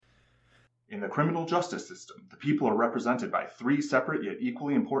In the criminal justice system, the people are represented by three separate yet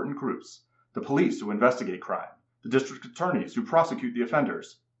equally important groups: the police, who investigate crime, the district attorneys, who prosecute the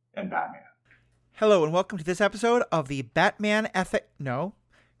offenders, and Batman. Hello, and welcome to this episode of the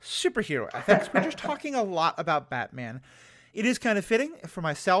Superhero Ethics. We're just talking a lot about Batman. It is kind of fitting for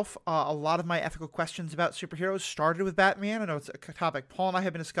myself. A lot of my ethical questions about superheroes started with Batman. I know it's a topic Paul and I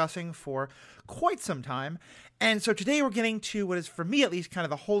have been discussing for quite some time. And so today we're getting to what is, for me at least, kind of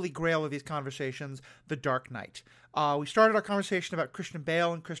the holy grail of these conversations, The Dark Knight. We started our conversation about Christian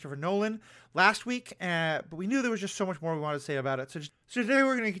Bale and Christopher Nolan last week, but we knew there was just so much more we wanted to say about it. So today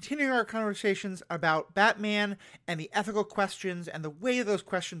we're going to continue our conversations about Batman and the ethical questions and the way those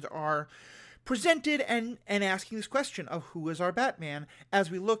questions are presented and asking this question of who is our Batman as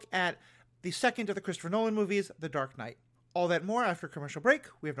we look at the second of the Christopher Nolan movies, The Dark Knight. All that more after a commercial break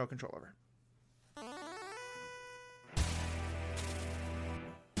we have no control over.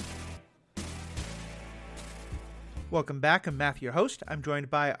 Welcome back. I'm Matthew, your host. I'm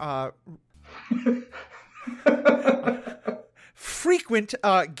joined by frequent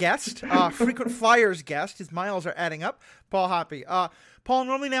guest, frequent Flyers guest. His miles are adding up. Paul Hoppy. Paul,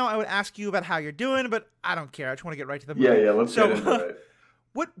 normally now I would ask you about how you're doing, but I don't care. I just want to get right to the movie. Yeah, let's get into it.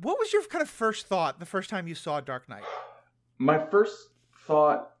 What was your kind of first thought the first time you saw Dark Knight? My first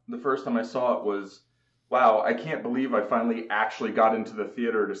thought the first time I saw it was, wow, I can't believe I finally actually got into the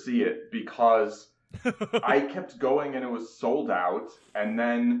theater to see it, because I kept going and it was sold out. And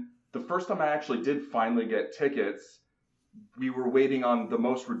then the first time I actually did finally get tickets, we were waiting on the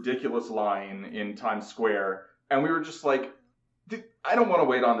most ridiculous line in Times Square. And we were just like, I don't want to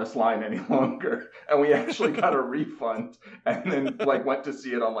wait on this line any longer. And we actually got a refund and then went to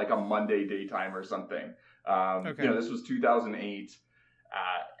see it on a Monday daytime or something. Okay. This was 2008.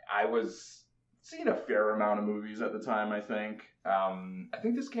 I was seeing a fair amount of movies at the time, I think. I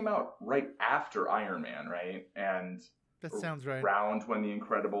think this came out right after Iron Man, right? And that sounds right. Around when The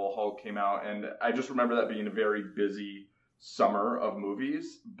Incredible Hulk came out. And I just remember that being a very busy summer of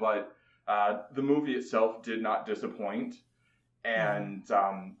movies. But the movie itself did not disappoint. And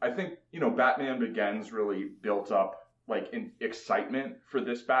I think, Batman Begins really built up an excitement for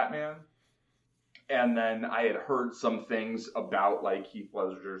this Batman. And then I had heard some things about Heath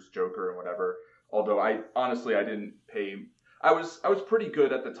Ledger's Joker and whatever. Although I didn't pay. I was pretty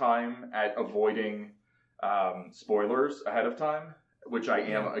good at the time at avoiding spoilers ahead of time, which I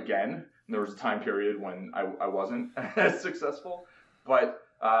am again. And there was a time period when I wasn't as successful. But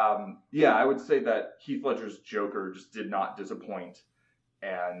I would say that Heath Ledger's Joker just did not disappoint.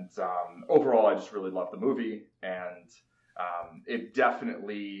 And overall, I just really loved the movie. And it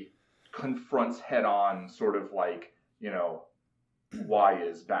definitely confronts head on sort of why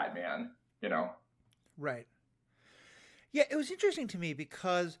is Batman, Right. Yeah, it was interesting to me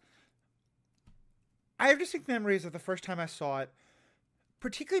because I have distinct memories of the first time I saw it,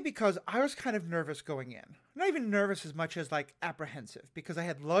 particularly because I was kind of nervous going in. Not even nervous as much as apprehensive, because I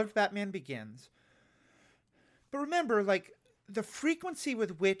had loved Batman Begins. But remember, the frequency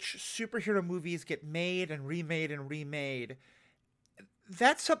with which superhero movies get made and remade,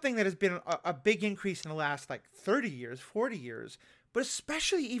 that's something that has been a big increase in the last 30 years, 40 years, but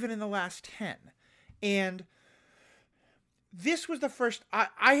especially even in the last 10. And this was the first.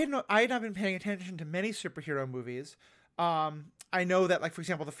 I had not been paying attention to many superhero movies. I know that, for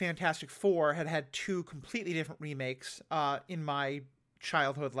example, the Fantastic Four had two completely different remakes in my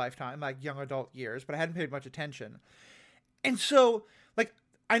childhood lifetime, young adult years, but I hadn't paid much attention. And so,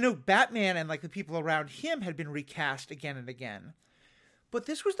 I know Batman and the people around him had been recast again and again. But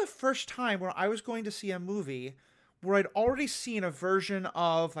this was the first time where I was going to see a movie where I'd already seen a version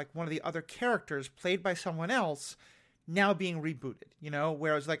of one of the other characters played by someone else now being rebooted,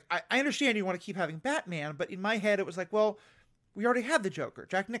 whereas I understand you want to keep having Batman, but in my head it was well, we already had the Joker,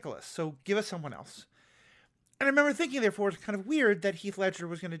 Jack Nicklaus, so give us someone else. And I remember thinking, therefore, it's kind of weird that Heath Ledger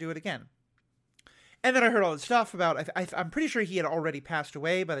was going to do it again. And then I heard all this stuff about, I'm pretty sure he had already passed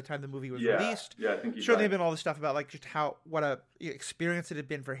away by the time the movie was released. Yeah, I think he Sure, died. there had been all this stuff about just what a experience it had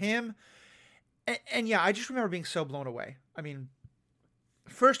been for him. And yeah, I just remember being so blown away. I mean,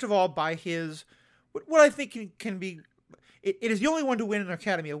 first of all, by his, what I think can be, it is the only one to win an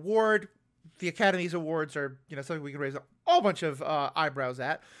Academy Award. The Academy's awards are, something we can raise a whole bunch of eyebrows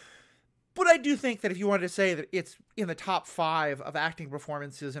at. But I do think that if you wanted to say that it's in the top 5 of acting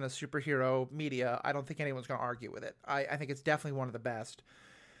performances in a superhero media, I don't think anyone's going to argue with it. I think it's definitely one of the best.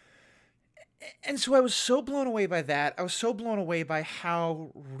 And so I was so blown away by that. I was so blown away by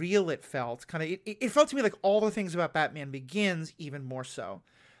how real it felt. It felt to me like all the things about Batman Begins, even more so.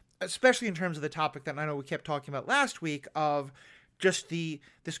 Especially in terms of the topic that I know we kept talking about last week of just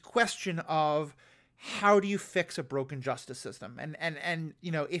this question of how do you fix a broken justice system, and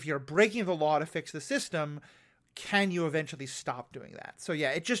you know, if you're breaking the law to fix the system, can you eventually stop doing that? So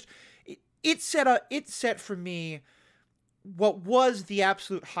yeah, it set for me what was the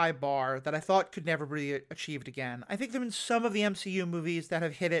absolute high bar that I thought could never be achieved again. I think there have been some of the MCU movies that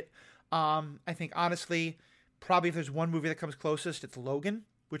have hit it. I think honestly, probably if there's one movie that comes closest, it's Logan,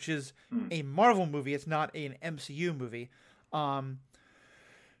 which is a Marvel movie. It's not an MCU movie.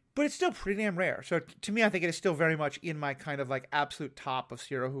 But it's still pretty damn rare. So to me, I think it is still very much in my kind of like absolute top of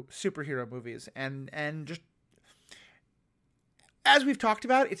superhero movies. And just as we've talked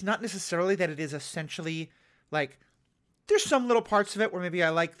about, it's not necessarily that it is essentially like, there's some little parts of it where maybe I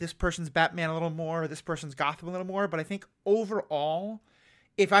like this person's Batman a little more, or this person's Gotham a little more. But I think overall,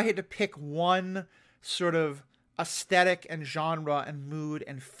 if I had to pick one sort of aesthetic and genre and mood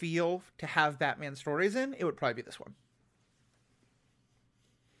and feel to have Batman stories in, it would probably be this one.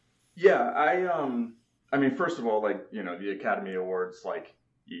 Yeah, I mean, first of all, like, you know, the Academy Awards, like,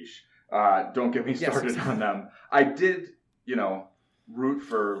 yeesh. Don't get me started on them. I did, you know, root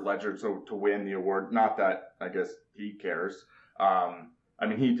for Ledger to win the award. Not that, I guess, he cares. I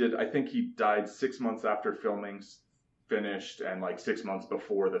mean, I think he died 6 months after filming finished and, like, 6 months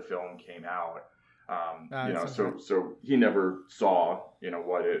before the film came out. You know, so he never saw, you know,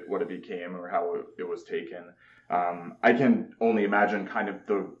 what it became or how it was taken. I can only imagine kind of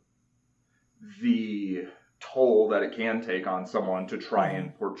the toll that it can take on someone to try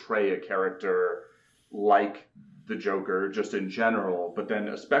and portray a character like the Joker just in general, but then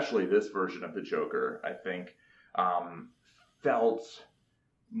especially this version of the Joker, I think, felt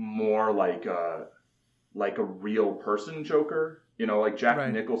more like a real person Joker. You know, like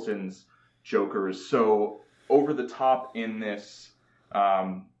Jack Nicholson's Joker is so over the top in this.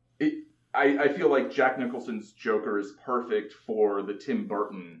 I feel like Jack Nicholson's Joker is perfect for the Tim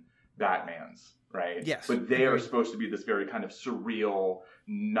Burton Batmans, right? Yes. But they are supposed to be this very kind of surreal,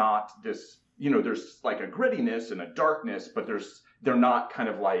 not this, you know, there's like a grittiness and a darkness, but they're not kind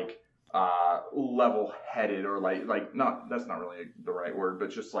of like level-headed or like not, that's not really the right word,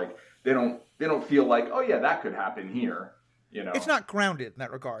 but just like they don't feel like, oh yeah, that could happen here, you know. It's not grounded in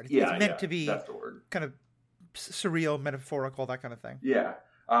that regard. It's meant to be, that's the word, kind of surreal, metaphorical, that kind of thing. Yeah.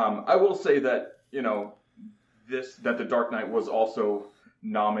 I will say that, you know, that The Dark Knight was also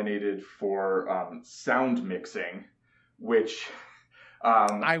nominated for sound mixing, which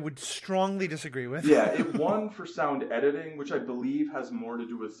I would strongly disagree with. Yeah, it won for sound editing, which I believe has more to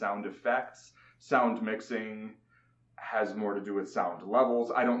do with sound effects. Sound mixing has more to do with sound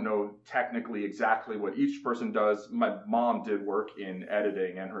levels. I don't know technically exactly what each person does. My mom did work in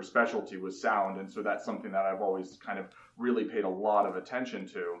editing, and her specialty was sound, and so that's something that I've always kind of really paid a lot of attention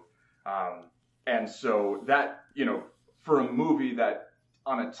to. And so that, you know, for a movie that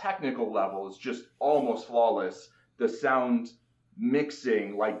on a technical level is just almost flawless, the sound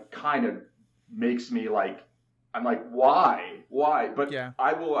mixing like kind of makes me like, I'm like, why? But yeah.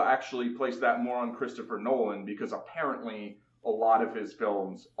 I will actually place that more on Christopher Nolan, because apparently a lot of his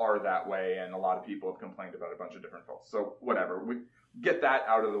films are that way, and a lot of people have complained about a bunch of different films. So whatever, we get that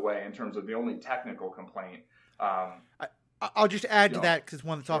out of the way in terms of the only technical complaint. I'll just add to that, because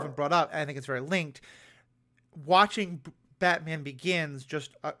one that's often brought up, and I think it's very linked. Watching Batman Begins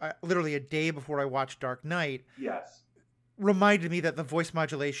just literally a day before I watched Dark Knight. Yes. Reminded me that the voice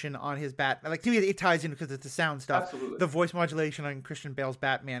modulation on his like, to me it ties in because it's the sound stuff. Absolutely. The voice modulation on Christian Bale's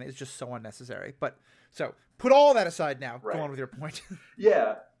Batman is just so unnecessary. But so put all that aside now. Right. Go on with your point.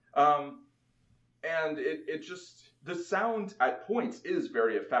 Yeah. And it just, the sound at points is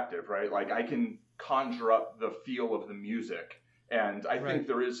very effective, right? Like I can conjure up the feel of the music, and I think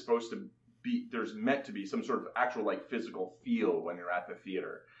there is supposed to be, there's meant to be some sort of actual like physical feel when you're at the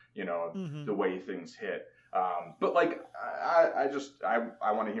theater, you know, the way things hit. But like, I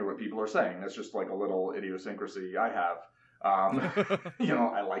want to hear what people are saying. That's just like a little idiosyncrasy I have. You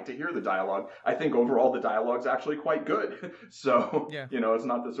know, I like to hear the dialogue. I think overall the dialogue's actually quite good. So, you know, it's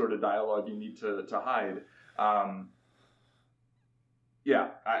not the sort of dialogue you need to hide. I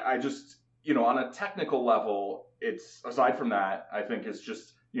just, you know, on a technical level, it's, aside from that, I think it's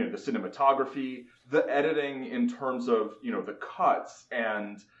just, you know, the cinematography, the editing in terms of, you know, the cuts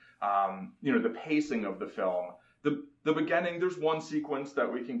and, you know, the pacing of the film. The beginning, there's one sequence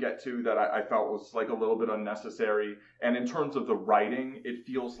that we can get to that I felt was like a little bit unnecessary. And in terms of the writing, it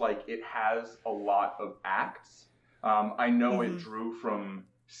feels like it has a lot of acts. I know it drew from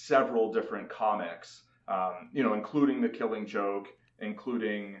several different comics, you know, including The Killing Joke,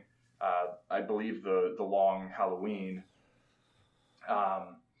 including, I believe, the Long Halloween.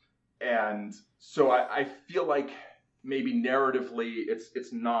 And so I feel like maybe narratively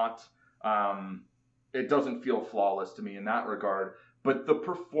it's not it doesn't feel flawless to me in that regard, but the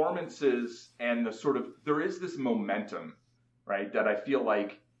performances and the sort of, there is this momentum, right, that I feel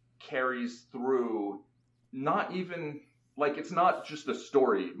like carries through. Not even like, it's not just the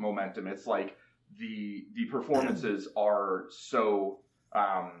story momentum, it's like the performances are so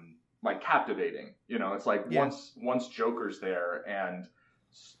like captivating, you know. It's like once Joker's there and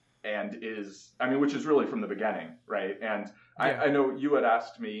is, I mean, which is really from the beginning, right? And I know you had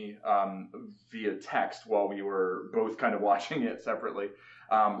asked me via text while we were both kind of watching it separately,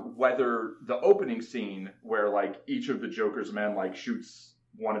 whether the opening scene where like each of the Joker's men like shoots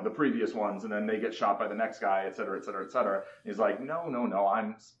one of the previous ones and then they get shot by the next guy, et cetera, et cetera, et cetera. He's like, no,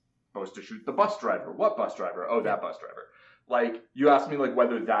 I'm supposed to shoot the bus driver. What bus driver? Oh, that bus driver. Like, you asked me like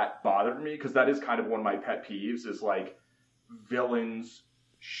whether that bothered me, because that is kind of one of my pet peeves, is like villains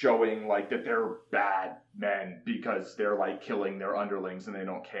showing like that they're bad men because they're like killing their underlings and they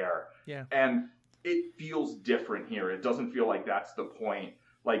don't care. Yeah. And it feels different here. It doesn't feel like that's the point.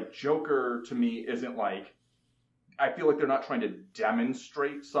 Like, Joker to me isn't like, I feel like they're not trying to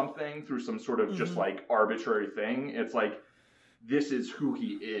demonstrate something through some sort of just like arbitrary thing. It's like, this is who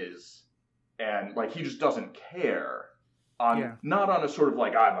he is. And like, he just doesn't care. Not on a sort of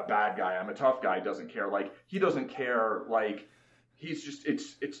like, I'm a bad guy, I'm a tough guy, doesn't care. Like, he doesn't care. Like, he's just,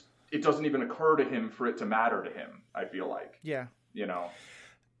 it doesn't even occur to him for it to matter to him, I feel like. Yeah. You know?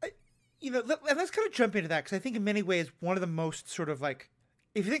 Let's kind of jump into that, because I think in many ways, one of the most sort of like,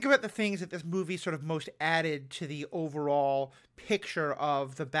 if you think about the things that this movie sort of most added to the overall picture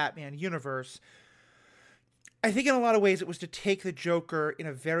of the Batman universe, I think in a lot of ways it was to take the Joker in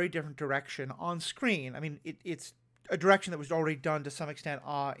a very different direction on screen. I mean, it's a direction that was already done to some extent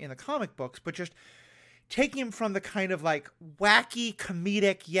in the comic books, but just taking him from the kind of like wacky,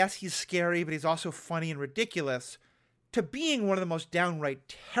 comedic, yes, he's scary, but he's also funny and ridiculous, to being one of the most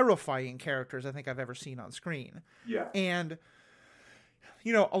downright terrifying characters I think I've ever seen on screen. Yeah. And,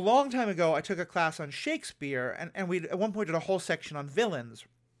 you know, a long time ago, I took a class on Shakespeare, and we at one point did a whole section on villains.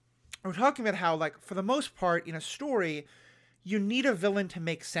 And we're talking about how, like, for the most part, in a story, you need a villain to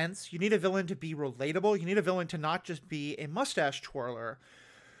make sense. You need a villain to be relatable. You need a villain to not just be a mustache twirler,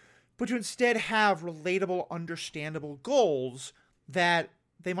 but to instead have relatable, understandable goals that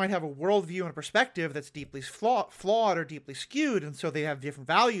they might have a worldview and a perspective that's deeply flawed or deeply skewed, and so they have different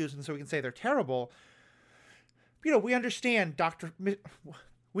values, and so we can say they're terrible. You know, we understand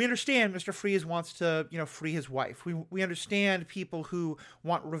Mr. Freeze wants to, you know, free his wife. We understand people who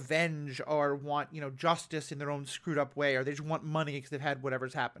want revenge or want, you know, justice in their own screwed up way, or they just want money because they've had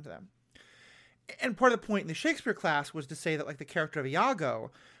whatever's happened to them. And part of the point in the Shakespeare class was to say that, like, the character of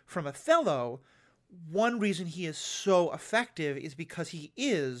Iago from Othello, one reason he is so effective is because he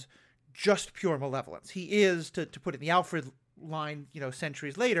is just pure malevolence. He is, to put it in the Alfred line, you know,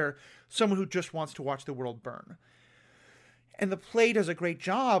 centuries later, someone who just wants to watch the world burn. And the play does a great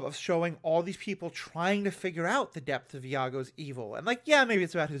job of showing all these people trying to figure out the depth of Iago's evil. And, like, yeah, maybe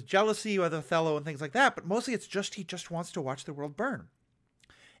it's about his jealousy with Othello and things like that, but mostly it's just he just wants to watch the world burn.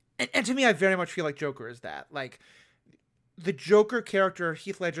 And to me, I very much feel like Joker is that. Like, the Joker character,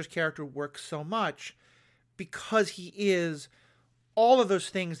 Heath Ledger's character, works so much because he is all of those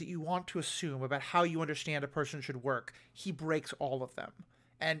things that you want to assume about how you understand a person should work. He breaks all of them.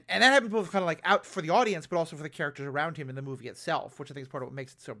 And that happens both kind of like out for the audience, but also for the characters around him in the movie itself, which I think is part of what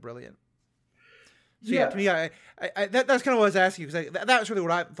makes it so brilliant. So yeah, to me, that's kind of what I was asking you, because that was really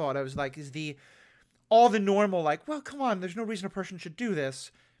what I thought. I was like, is all the normal, like, well, come on, there's no reason a person should do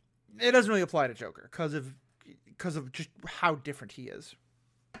this. It doesn't really apply to Joker because of just how different he is.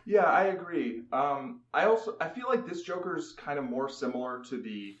 Yeah, I agree. I feel like this Joker's kind of more similar to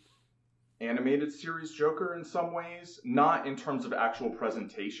the animated series Joker in some ways, not in terms of actual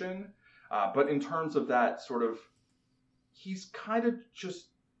presentation, but in terms of that sort of, he's kind of just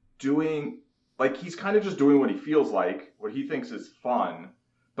doing what he feels like, what he thinks is fun,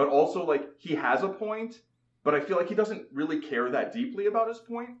 but also like he has a point, but I feel like he doesn't really care that deeply about his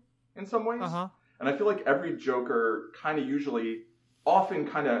point in some ways. Uh-huh. And I feel like every Joker often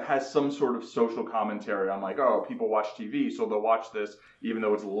has some sort of social commentary on, like, oh, people watch TV, so they'll watch this even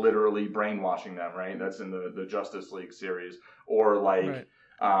though it's literally brainwashing them, right? That's in the Justice League series. Or like,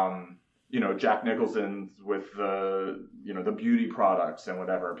 right. Jack Nicholson with the beauty products and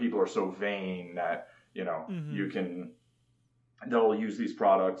whatever. People are so vain that, mm-hmm. They'll use these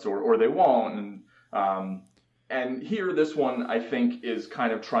products or they won't. And here, this one, I think, is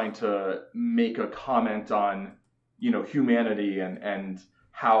kind of trying to make a comment on, humanity and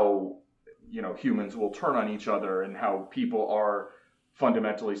how, humans will turn on each other and how people are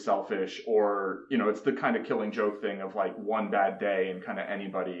fundamentally selfish, or, you know, it's the kind of Killing Joke thing of like one bad day and kind of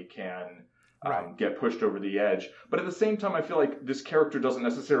anybody can get pushed over the edge. But at the same time, I feel like this character doesn't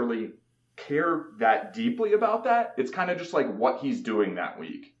necessarily care that deeply about that. It's kind of just like what he's doing that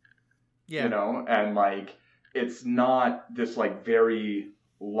week, you know, and like it's not this like very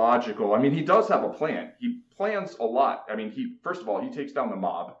logical. I mean, he does have a plan. He plans a lot. I mean, first of all, he takes down the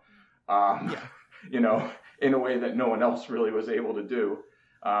mob, you know, in a way that no one else really was able to do.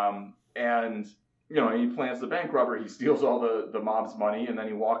 And, you know, he plans the bank robbery. He steals all the mob's money, and then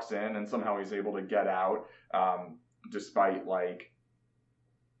he walks in, and somehow he's able to get out, despite like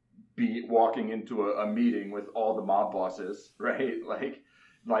walking into a meeting with all the mob bosses, right? Like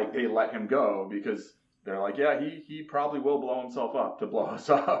they let him go because they're like, yeah, he probably will blow himself up to blow us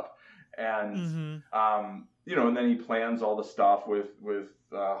up. And, you know, and then he plans all the stuff with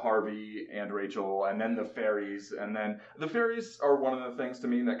Harvey and Rachel, and then the fairies. And then the fairies are one of the things to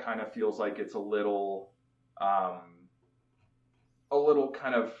me that kind of feels like it's a little kind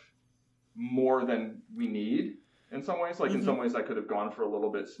of more than we need in some ways. Like in some ways I could have gone for a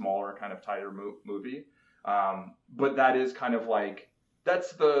little bit smaller, kind of tighter movie. But that is kind of like,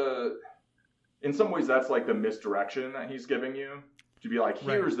 in some ways that's like the misdirection that he's giving you. To be like,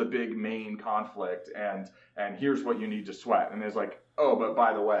 here's the big main conflict, and here's what you need to sweat. And there's like, oh, but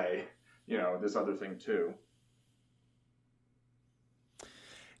by the way, you know, this other thing too.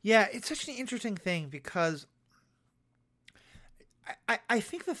 Yeah, it's such an interesting thing because I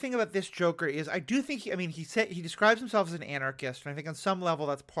think the thing about this Joker is I do think, he describes himself as an anarchist, and I think on some level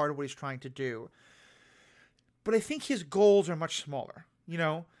that's part of what he's trying to do. But I think his goals are much smaller, you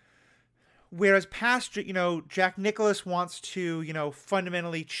know? Whereas past, you know, Jack Nicklaus wants to, you know,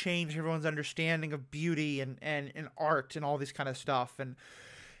 fundamentally change everyone's understanding of beauty and art and all this kind of stuff. And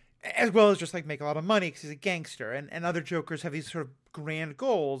as well as just like make a lot of money because he's a gangster, and other Jokers have these sort of grand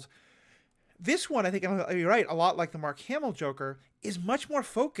goals. This one, I think, you're right, a lot like the Mark Hamill Joker, is much more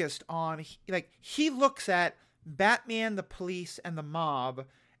focused on, like, he looks at Batman, the police, and the mob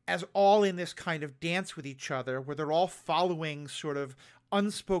as all in this kind of dance with each other where they're all following sort of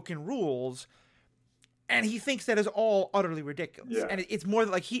unspoken rules, and he thinks that is all utterly ridiculous. Yeah. And it's more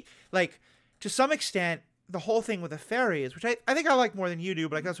like to some extent, the whole thing with the fairies, which I think I like more than you do,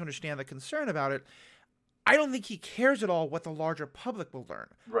 but I also understand the concern about it. I don't think he cares at all what the larger public will learn.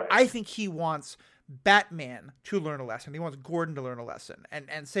 Right. I think he wants Batman to learn a lesson. He wants Gordon to learn a lesson.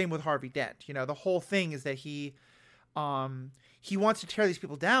 And same with Harvey Dent. You know, the whole thing is that he wants to tear these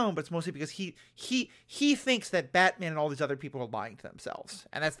people down, but it's mostly because he thinks that Batman and all these other people are lying to themselves.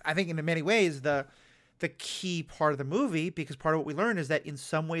 And that's, I think, in many ways, the key part of the movie, because part of what we learn is that in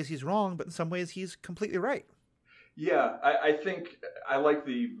some ways he's wrong, but in some ways he's completely right. Yeah, I think I like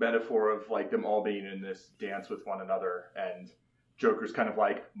the metaphor of like them all being in this dance with one another, and Joker's kind of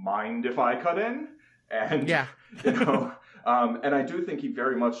like, mind if I cut in? And, yeah. You know, and I do think he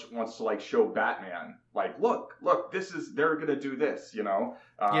very much wants to like show Batman, like, look, they're going to do this, you know?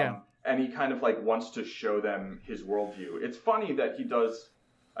 And he kind of like wants to show them his worldview. It's funny that he does,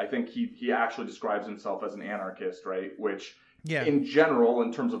 I think he actually describes himself as an anarchist, right? Which in general,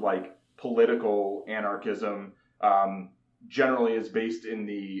 in terms of like political anarchism, generally is based in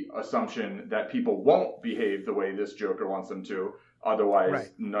the assumption that people won't behave the way this Joker wants them to.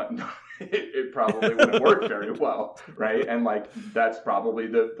 Otherwise, it probably wouldn't work very well, right? And like that's probably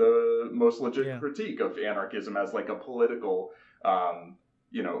the most legit critique of anarchism as like a political, point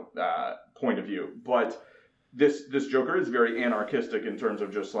of view. But this Joker is very anarchistic in terms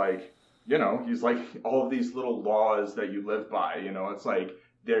of just like, you know, he's like all of these little laws that you live by. You know, it's like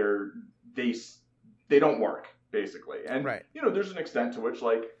they don't work basically, and you know, there's an extent to which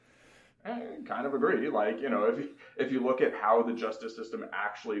like. I kind of agree. Like, you know, if you look at how the justice system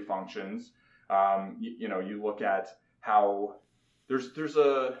actually functions, you look at how there's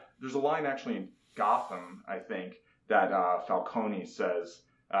a line actually in Gotham, I think, that Falcone says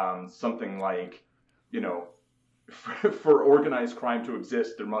something like, you know, for organized crime to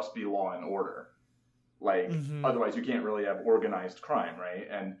exist, there must be law and order. Like, otherwise you can't really have organized crime, right?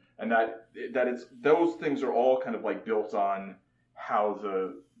 And that it's those things are all kind of like built on how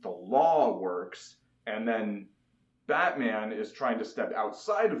the law works, and then Batman is trying to step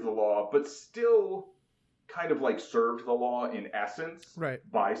outside of the law, but still kind of like serve the law in essence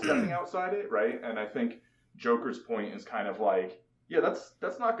by stepping outside it, right? And I think Joker's point is kind of like, yeah,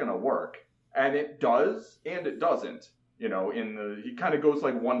 that's not going to work, and it does, and it doesn't. You know, he kind of goes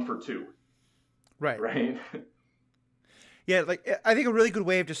like 1 for 2, right? Yeah, like I think a really good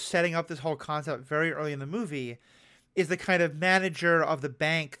way of just setting up this whole concept very early in the movie is the kind of manager of the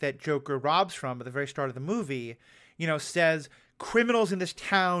bank that Joker robs from at the very start of the movie, you know, says, criminals in this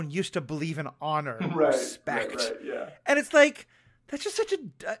town used to believe in honor, respect. Right, yeah. And it's like, that's just such a,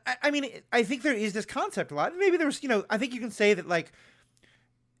 I mean, I think there is this concept a lot. Maybe there was, I think you can say that like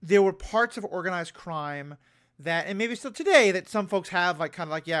there were parts of organized crime that, and maybe still today, that some folks have like kind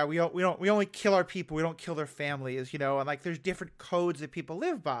of like, yeah, we only kill our people, we don't kill their families, and like there's different codes that people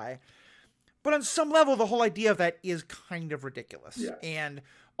live by. But on some level, the whole idea of that is kind of ridiculous. Yeah. And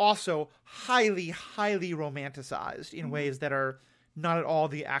also highly, highly romanticized in ways that are not at all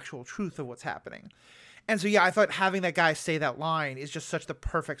the actual truth of what's happening. And so, yeah, I thought having that guy say that line is just such the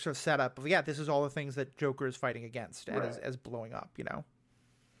perfect sort of setup of, yeah, this is all the things that Joker is fighting against and as blowing up,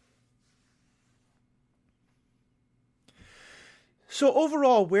 So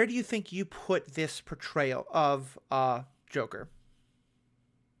overall, where do you think you put this portrayal of Joker?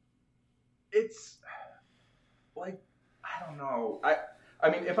 It's like, I don't know. I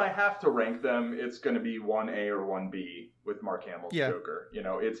mean, if I have to rank them, it's going to be 1A or 1B with Mark Hamill's Joker.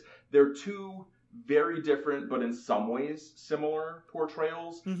 They're two very different, but in some ways similar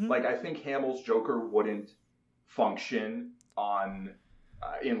portrayals. Mm-hmm. Like, I think Hamill's Joker wouldn't function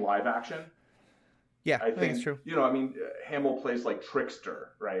in live action. Yeah, I think it's true. Hamill plays like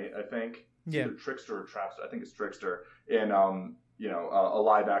Trickster, right? I think. Yeah. Either Trickster or Trapster. I think it's Trickster in a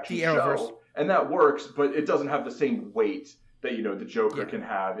live action show, and that works, but it doesn't have the same weight that the Joker can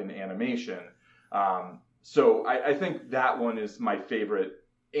have in animation. So I think that one is my favorite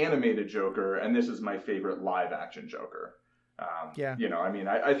animated Joker, and this is my favorite live action Joker. I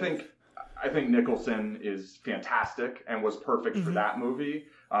think Nicholson is fantastic and was perfect for that movie.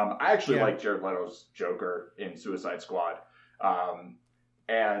 I actually like Jared Leto's Joker in Suicide Squad.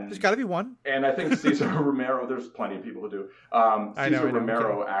 And there's got to be one. And I think Cesar Romero, there's plenty of people who do. Cesar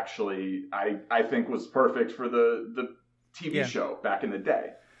Romero actually, I think was perfect for the TV show back in the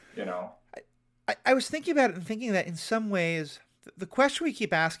day, I was thinking about it and thinking that in some ways, the question we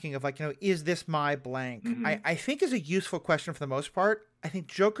keep asking of like, is this my blank? Mm-hmm. I think is a useful question for the most part. I think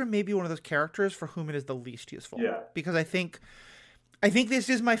Joker may be one of those characters for whom it is the least useful. Yeah. Because I think this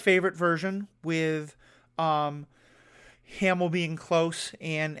is my favorite version with Hamill being close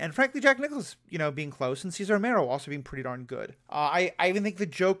and frankly Jack Nicholson, being close, and Cesar Romero also being pretty darn good. I even think the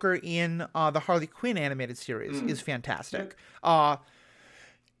Joker in the Harley Quinn animated series is fantastic.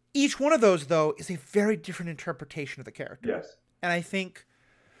 Each one of those, though, is a very different interpretation of the character. Yes. And I think,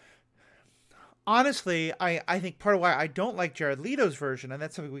 honestly, I think part of why I don't like Jared Leto's version, and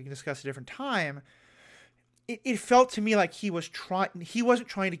that's something we can discuss at a different time, it felt to me like he wasn't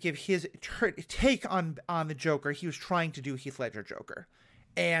trying to give his take on the Joker. He was trying to do Heath Ledger Joker.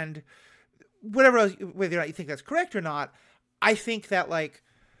 And whatever else, whether or not you think that's correct or not, I think that, like,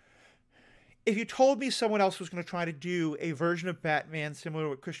 if you told me someone else was going to try to do a version of Batman similar to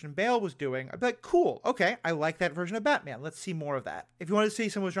what Christian Bale was doing, I'd be like, cool, okay, I like that version of Batman. Let's see more of that. If you wanted to see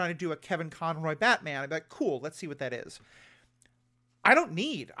someone was trying to do a Kevin Conroy Batman, I'd be like, cool, let's see what that is. I don't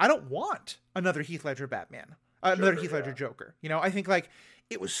want another Heath Ledger Batman, another Heath Ledger Joker. I think like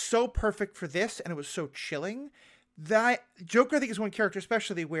it was so perfect for this, and it was so chilling that Joker, I think, is one character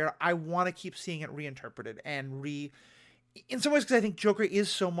especially where I want to keep seeing it reinterpreted and in some ways, because I think Joker is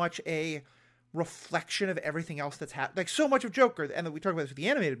so much a reflection of everything else that's happened. Like so much of Joker, and we talk about this with the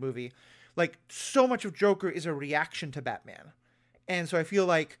animated movie, like so much of Joker is a reaction to Batman. And so I feel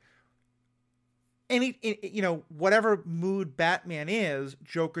like whatever mood Batman is,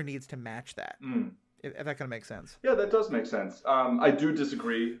 Joker needs to match that. If that kind of makes sense. Yeah, that does make sense. I do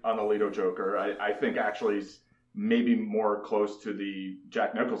disagree on the Leto Joker. I think actually he's maybe more close to the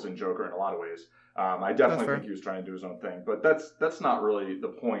Jack Nicholson Joker in a lot of ways. I definitely think he was trying to do his own thing, but that's not really the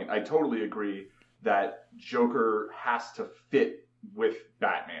point. I totally agree that Joker has to fit with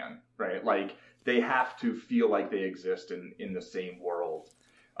Batman, right? Like they have to feel like they exist in the same world,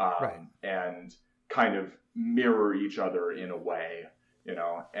 and kind of mirror each other in a way,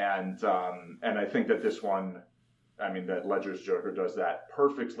 and I think that this one, that Ledger's Joker does that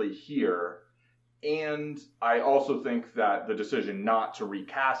perfectly here. And I also think that the decision not to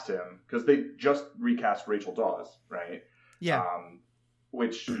recast him, because they just recast Rachel Dawes, right? Yeah.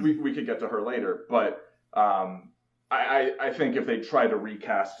 Which we could get to her later. But I think if they try to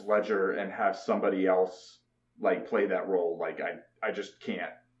recast Ledger and have somebody else like play that role, like I just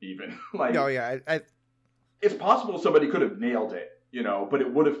can't even. Like, no, yeah. It's possible somebody could have nailed it, but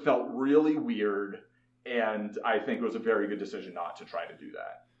it would have felt really weird. And I think it was a very good decision not to try to do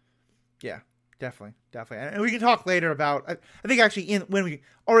that. Yeah. Definitely. And we can talk later about, I think actually when we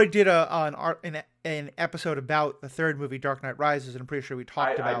already did an episode about the third movie, Dark Knight Rises, and I'm pretty sure we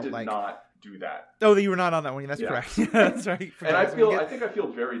talked about I did not do that. Oh, you were not on that one. That's correct. That's right. And I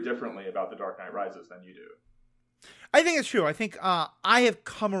feel very differently about the Dark Knight Rises than you do. I think it's true. I think I have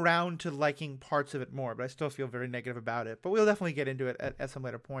come around to liking parts of it more, but I still feel very negative about it. But we'll definitely get into it at some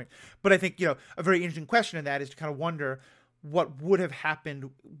later point. But I think, a very interesting question in that is to kind of wonder what would have happened.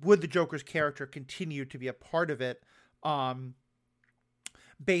 Would the Joker's character continue to be a part of it? Would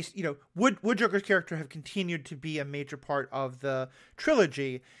Joker's character have continued to be a major part of the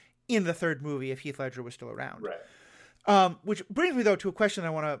trilogy in the third movie if Heath Ledger was still around? Right. Which brings me, though, to a question I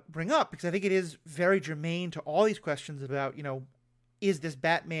want to bring up, because I think it is very germane to all these questions about, is this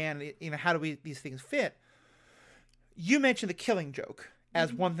Batman, how do these things fit? You mentioned the Killing Joke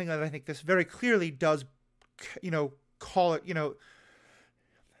as one thing that I think this very clearly does, call it,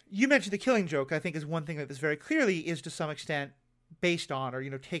 you mentioned the Killing Joke, I think, is one thing that this very clearly is to some extent based on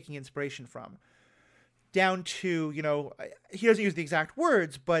or, taking inspiration from. Down to, he doesn't use the exact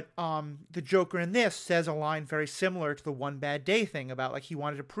words, but the Joker in this says a line very similar to the One Bad Day thing about, like, he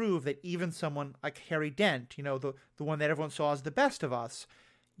wanted to prove that even someone like Harry Dent, the one that everyone saw as the best of us,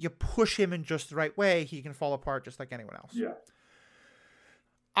 you push him in just the right way, he can fall apart just like anyone else. Yeah.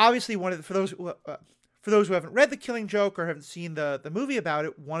 Obviously, for those who haven't read The Killing Joke or haven't seen the movie about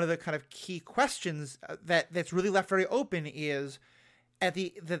it, one of the kind of key questions that's really left very open is at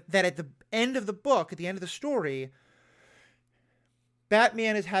the end of the book, at the end of the story,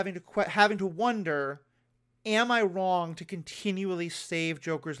 Batman is having to wonder, am I wrong to continually save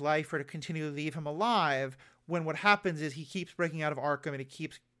Joker's life or to continually leave him alive when what happens is he keeps breaking out of Arkham and he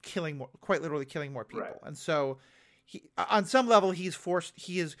keeps quite literally killing more people. Right. And so on some level he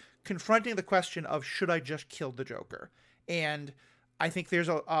is confronting the question of, should I just kill the Joker? And I think there's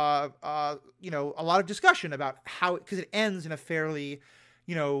a lot of discussion about how, because it ends in a fairly,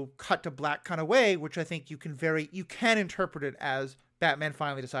 cut to black kind of way, which I think you can interpret it as Batman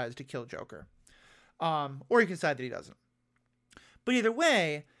finally decides to kill Joker. Or you can decide that he doesn't. But either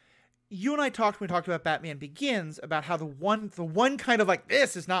way, you and I talked when we talked about Batman Begins about how the one kind of like,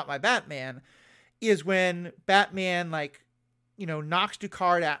 this is not my Batman, is when Batman knocks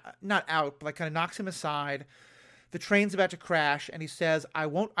Ducard not out, but kind of knocks him aside. The train's about to crash, and he says, I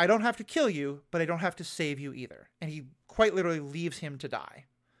don't have to kill you, but I don't have to save you either. And he quite literally leaves him to die.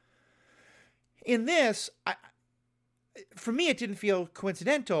 In this, for me, it didn't feel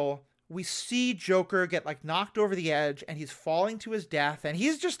coincidental. We see Joker get knocked over the edge, and he's falling to his death, and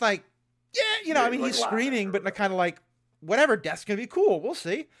he's just he's screaming, but kind of whatever, death's gonna be cool, we'll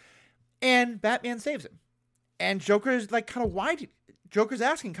see. And Batman saves him. And Joker's Joker's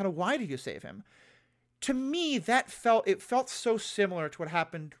asking, why did you save him? To me, it felt so similar to what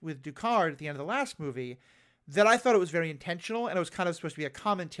happened with Ducard at the end of the last movie that I thought it was very intentional, and it was kind of supposed to be a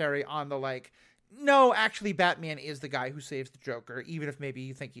commentary on the no, actually Batman is the guy who saves the Joker, even if maybe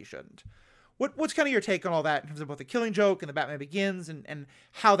you think he shouldn't. What's kind of your take on all that in terms of both The Killing Joke and the Batman Begins and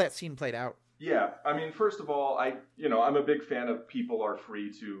how that scene played out? Yeah, I mean, first of all, I'm a big fan of people are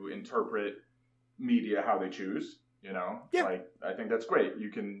free to interpret media how they choose, Yeah. I think that's great. You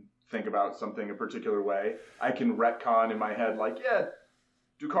can think about something a particular way. I can retcon in my head,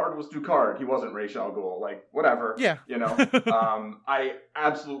 Ducard was Ducard. He wasn't Ra's al Ghul. Whatever. Yeah. I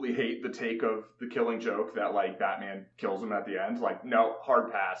absolutely hate the take of The Killing Joke that, Batman kills him at the end. No,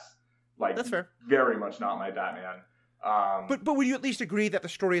 hard pass. That's fair. Very much not my Batman. But would you at least agree that the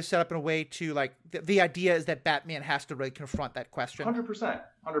story is set up in a way to, the idea is that Batman has to really confront that question? 100%.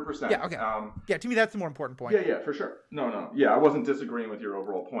 Yeah, okay. To me, that's the more important point. Yeah, for sure. No. Yeah, I wasn't disagreeing with your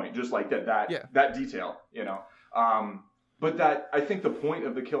overall point. Just that detail, But I think the point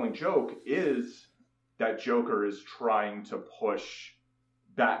of The Killing Joke is that Joker is trying to push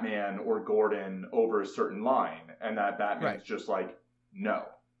Batman or Gordon over a certain line, and that Batman's just no,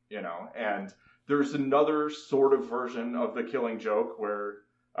 and there's another sort of version of The Killing Joke where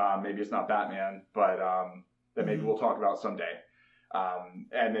maybe it's not Batman, but that maybe we'll talk about someday.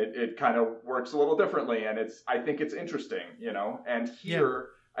 And it kind of works a little differently, and I think it's interesting, and here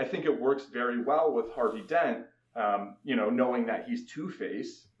I think it works very well with Harvey Dent, knowing that he's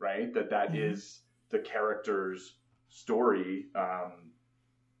Two-Face, right? That is the character's story,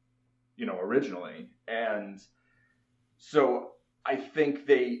 originally. And so I think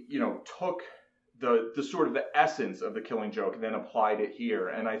they, took the sort of the essence of The Killing Joke and then applied it here.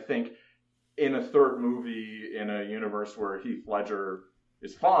 And I think in a third movie in a universe where Heath Ledger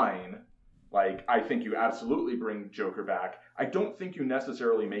is fine, I think you absolutely bring Joker back. I don't think you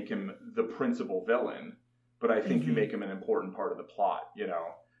necessarily make him the principal villain, but I think you make him an important part of the plot,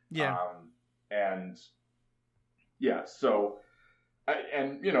 Yeah. So,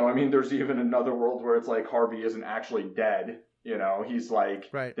 there's even another world where it's Harvey isn't actually dead, You know, he's like,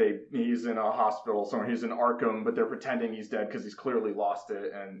 Right. he's in a hospital somewhere. He's in Arkham, but they're pretending he's dead because he's clearly lost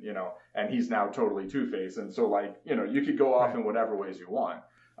it, and you know, and he's now totally Two-Face. And so, like, you know, you could go off Right. in whatever ways you want.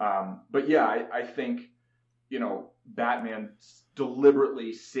 But yeah, I think, you know, Batman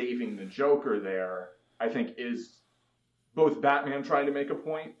deliberately saving the Joker there, I think, is both Batman trying to make a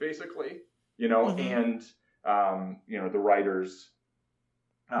point, basically, you know, and you know, the writers,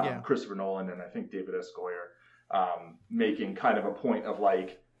 Christopher Nolan and I think David S. Goyer. Making kind of a point of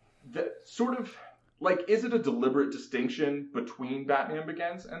like, the sort of like, is it a deliberate distinction between Batman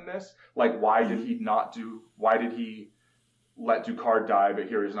Begins and this? Like, why did he let Ducard die, but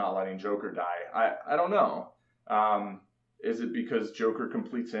here he's not letting Joker die? I don't know. Is it because Joker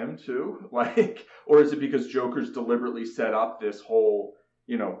completes him too? Like, or is it because Joker's deliberately set up this whole,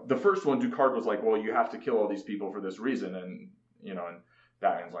 you know, the first one, Ducard was like, well, you have to kill all these people for this reason. And, you know, and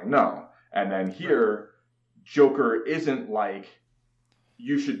Batman's like, no. And then here, Joker isn't like,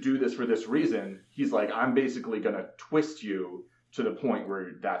 you should do this for this reason. He's like, I'm basically going to twist you to the point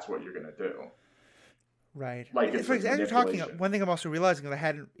where that's what you're going to do. Right. Like, as you're talking, one thing I'm also realizing that I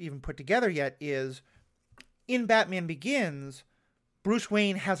hadn't even put together yet is in Batman Begins, Bruce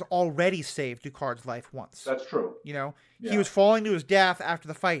Wayne has already saved Ducard's life once. That's true. You know, he was falling to his death after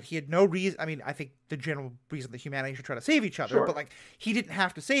the fight. He had no reason. I mean, I think the general reason that humanity should try to save each other, but like, he didn't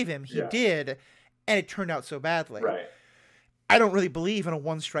have to save him. He did. And it turned out so badly. Right. I don't really believe in a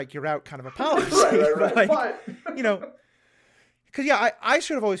one strike you're out kind of a policy. right. Like, but you know, because I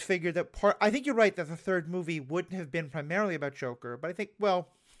sort of always figured that I think you're right that the third movie wouldn't have been primarily about Joker, but I think, well,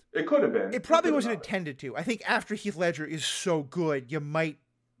 it could have been. It probably wasn't intended to. I think after Heath Ledger is so good, you might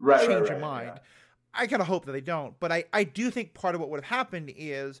change your mind. Yeah. I kind of hope that they don't, but I do think part of what would have happened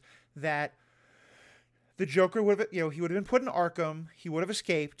is that the Joker would have, you know, he would have been put in Arkham. He would have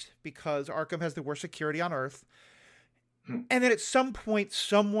escaped because Arkham has the worst security on Earth. And then at some point,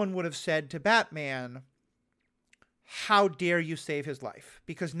 someone would have said to Batman, how dare you save his life?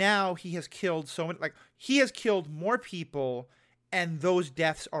 Because now he has killed he has killed more people, and those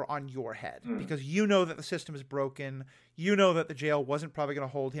deaths are on your head. Because you know that the system is broken. You know that the jail wasn't probably going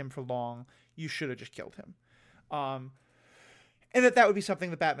to hold him for long. You should have just killed him. And that would be something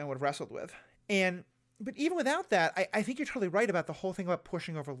that Batman would have wrestled with. But even without that, I think you're totally right about the whole thing about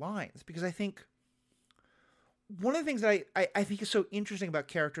pushing over lines. Because I think one of the things that I think is so interesting about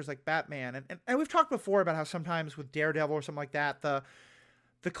characters like Batman, and we've talked before about how sometimes with Daredevil or something like that, the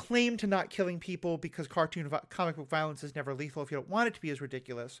claim to not killing people because comic book violence is never lethal if you don't want it to be is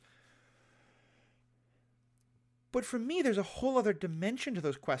ridiculous. But for me, there's a whole other dimension to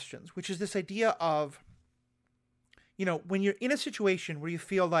those questions, which is this idea of, you know, when you're in a situation where you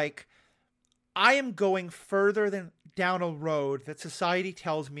feel like, I am going further than down a road that society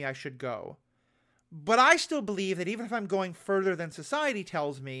tells me I should go. But I still believe that even if I'm going further than society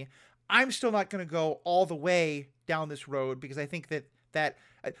tells me, I'm still not going to go all the way down this road because I think that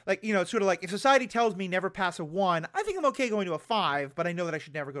like, you know, it's sort of like if society tells me never pass a 1, I think I'm okay going to a 5, but I know that I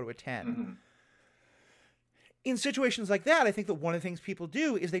should never go to a 10. Mm-hmm. In situations like that, I think that one of the things people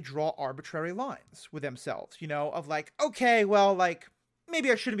do is they draw arbitrary lines with themselves, you know, of like, okay, well, like,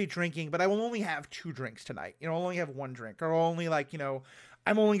 maybe I shouldn't be drinking, but I will only have 2 drinks tonight. You know, I'll only have 1 drink, or I'll only, like, you know,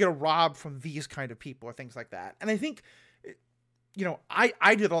 I'm only going to rob from these kind of people or things like that. And I think, you know,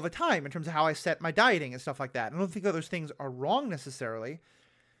 I do it all the time in terms of how I set my dieting and stuff like that. I don't think that those things are wrong necessarily,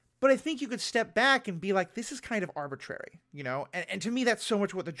 but I think you could step back and be like, this is kind of arbitrary, you know? And to me, that's so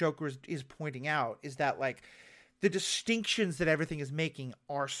much what the Joker is pointing out, is that, like, the distinctions that everything is making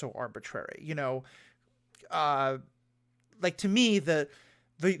are so arbitrary, you know? Like, to me, the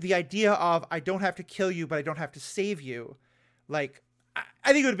idea of I don't have to kill you, but I don't have to save you, like,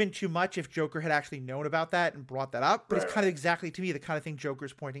 I think it would have been too much if Joker had actually known about that and brought that up. But It's kind of exactly, to me, the kind of thing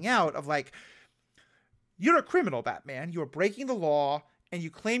Joker's pointing out of, like, you're a criminal, Batman. You are breaking the law, and you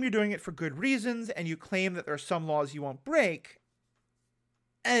claim you're doing it for good reasons, and you claim that there are some laws you won't break.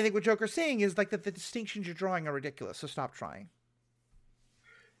 And I think what Joker's saying is, like, that the distinctions you're drawing are ridiculous, so stop trying.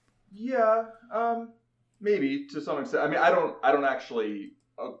 Yeah, maybe to some extent. I mean, I don't actually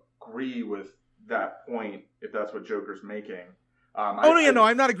agree with that point if that's what Joker's making.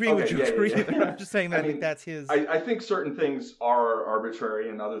 I'm not agreeing with Joker either. I'm just saying that I think that's his. I think certain things are arbitrary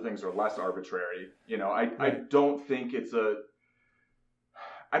and other things are less arbitrary. You know, I don't think it's an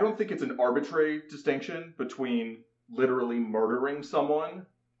arbitrary distinction between literally murdering someone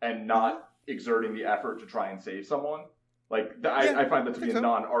and not exerting the effort to try and save someone. Like, I find that to be a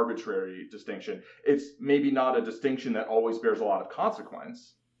non-arbitrary distinction. It's maybe not a distinction that always bears a lot of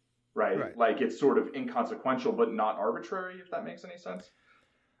consequence, right? Like, it's sort of inconsequential, but not arbitrary, if that makes any sense.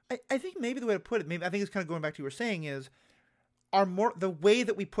 I think maybe the way to put it, I think it's kind of going back to what you were saying, is the way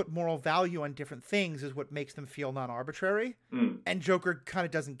that we put moral value on different things is what makes them feel non-arbitrary. And Joker kind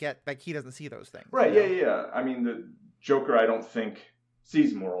of doesn't get, like, he doesn't see those things. Right, yeah. I mean, the Joker, I don't think,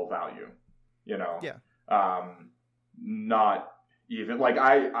 sees moral value, you know? Yeah. Not even, like,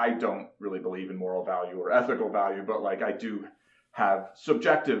 I don't really believe in moral value or ethical value, but, like, I do have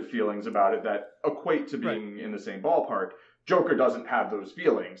subjective feelings about it that equate to being in the same ballpark. Joker doesn't have those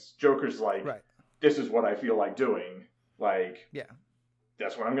feelings. Joker's like, this is what I feel like doing. Like,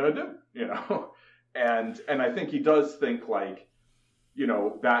 that's what I'm going to do, you know? And I think he does think, like, you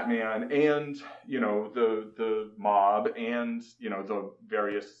know, Batman and, you know, the mob and, you know, the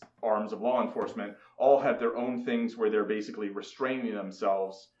various arms of law enforcement all have their own things where they're basically restraining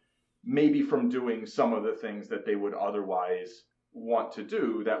themselves maybe from doing some of the things that they would otherwise want to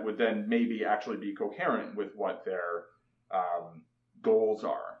do that would then maybe actually be coherent with what their goals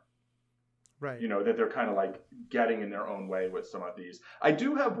are. Right. You know, that they're kind of like getting in their own way with some of these. I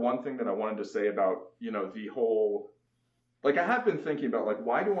do have one thing that I wanted to say about, you know, the whole, like, I have been thinking about, like,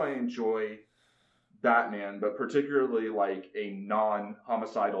 why do I enjoy Batman, but particularly, like, a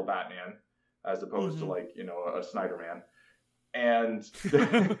non-homicidal Batman, as opposed to, like, you know, a Snyder Man. And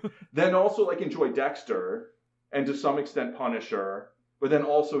then also, like, enjoy Dexter, and to some extent Punisher, but then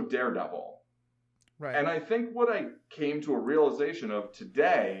also Daredevil. Right. And I think what I came to a realization of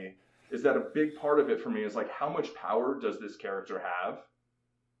today is that a big part of it for me is, like, how much power does this character have?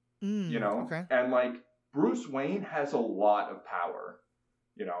 You know? Okay. And, like, Bruce Wayne has a lot of power,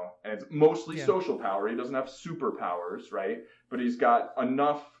 you know? And it's mostly social power. He doesn't have superpowers, right? But he's got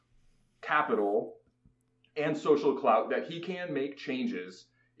enough capital and social clout that he can make changes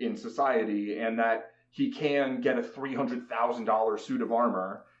in society, and that he can get a $300,000 suit of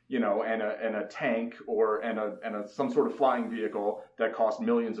armor, you know, and a tank and a some sort of flying vehicle that costs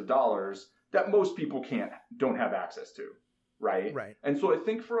millions of dollars that most people don't have access to, right? Right. And so I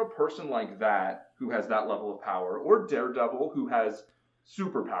think for a person like that who has that level of power, or Daredevil who has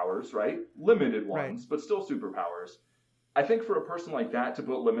superpowers, right? Limited ones, but still superpowers. I think for a person like that to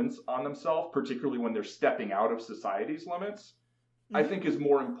put limits on themselves, particularly when they're stepping out of society's limits, I think is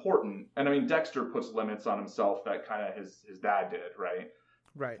more important. And I mean, Dexter puts limits on himself that kind of his dad did, right?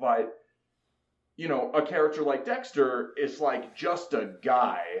 Right. But, you know, a character like Dexter is like just a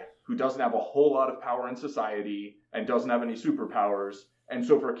guy who doesn't have a whole lot of power in society and doesn't have any superpowers. And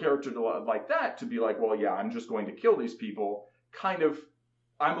so for a character like that to be like, well, yeah, I'm just going to kill these people, kind of,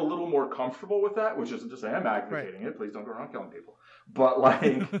 I'm a little more comfortable with that, which isn't to say I'm advocating it. Please don't go around killing people. But,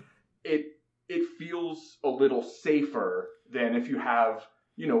 like, it feels a little safer than if you have,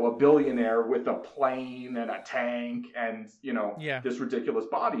 you know, a billionaire with a plane and a tank and, you know, this ridiculous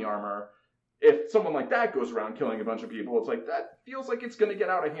body armor. If someone like that goes around killing a bunch of people, it's like, that feels like it's going to get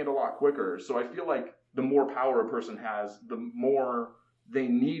out of hand a lot quicker. So I feel like the more power a person has, the more they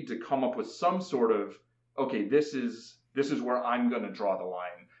need to come up with some sort of, okay, this is where I'm going to draw the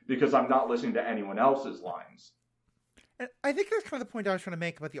line, because I'm not listening to anyone else's lines. And I think that's kind of the point I was trying to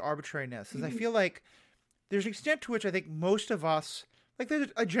make about the arbitrariness, is I feel like there's an extent to which I think most of us, like, there's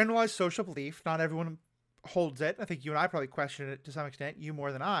a generalized social belief, not everyone holds it. I think you and I probably question it to some extent, you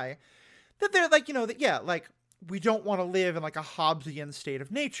more than I, that they're like, you know, that, like, we don't want to live in, like, a Hobbesian state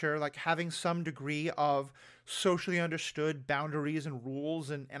of nature, like having some degree of socially understood boundaries and rules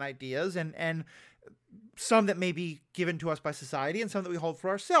and ideas, and some that may be given to us by society and some that we hold for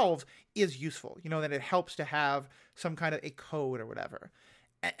ourselves is useful, you know, that it helps to have some kind of a code or whatever.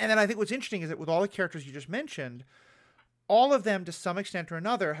 And then I think what's interesting is that with all the characters you just mentioned, all of them to some extent or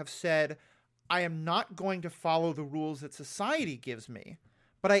another have said, I am not going to follow the rules that society gives me,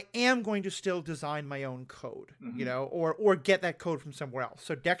 but I am going to still design my own code, you know, or get that code from somewhere else.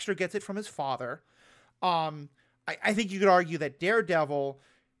 So Dexter gets it from his father. I think you could argue that Daredevil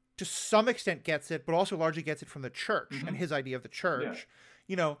to some extent gets it, but also largely gets it from the church and his idea of the church. Yeah.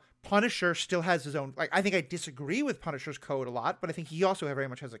 You know, Punisher still has his own, like, I think I disagree with Punisher's code a lot, but I think he also very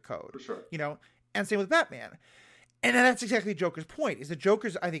much has a code. For sure. You know, and same with Batman. And that's exactly Joker's point, is that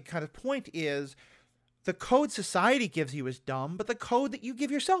Joker's, I think, kind of point is the code society gives you is dumb, but the code that you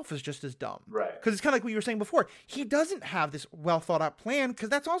give yourself is just as dumb. Right. Because it's kind of like what you were saying before. He doesn't have this well thought out plan because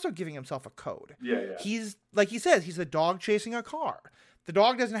that's also giving himself a code. Yeah. He's, like he says, he's a dog chasing a car. The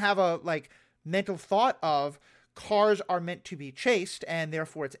dog doesn't have a, like, mental thought of cars are meant to be chased and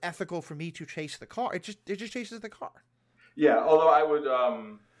therefore it's ethical for me to chase the car. It just chases the car. Yeah, although I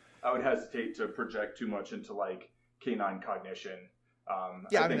would hesitate to project too much into, like, canine cognition.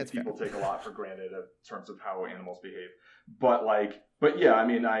 I think people take a lot for granted in terms of how animals behave. But yeah, I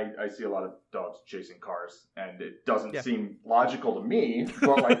mean, I see a lot of dogs chasing cars, and it doesn't seem logical to me,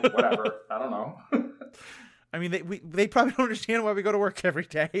 but, like, whatever. I don't know. I mean, they probably don't understand why we go to work every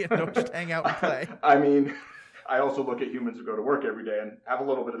day and don't just hang out and play. I mean, I also look at humans who go to work every day and have a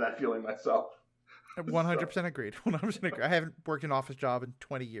little bit of that feeling myself. 100% agreed. 100% agreed. I haven't worked an office job in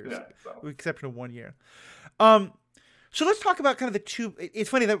 20 years, with the exception of 1 year. So let's talk about kind of the two. It's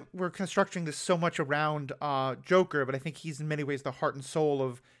funny that we're constructing this so much around Joker, but I think he's in many ways the heart and soul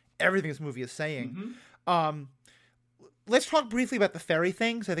of everything this movie is saying. Mm-hmm. Let's talk briefly about the ferry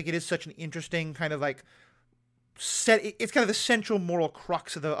things. I think it is such an interesting kind of like it's kind of the central moral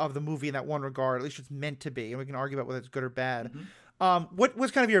crux of the movie in that one regard. At least it's meant to be, and we can argue about whether it's good or bad. Mm-hmm.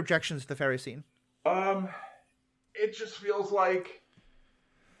 What's kind of your objections to the ferry scene? It just feels like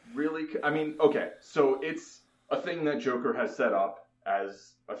really. I mean, okay, so it's a thing that Joker has set up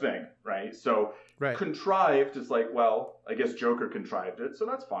as a thing, right? So contrived is like, well, I guess Joker contrived it, so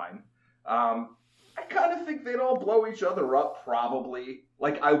that's fine. I kind of think they'd all blow each other up, probably.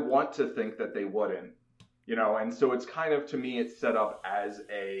 Like, I want to think that they wouldn't, you know? And so it's kind of, to me, it's set up as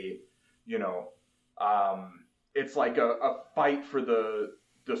a, you know, it's like a fight for the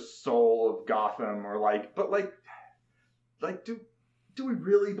soul of Gotham, or like, but like do we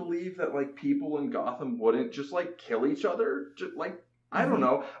really believe that like people in Gotham wouldn't just like kill each other? Just, like, I don't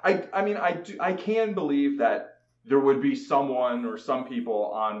know. I mean, I can believe that there would be someone or some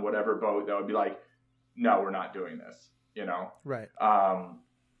people on whatever boat that would be like, no, we're not doing this, you know? Right. But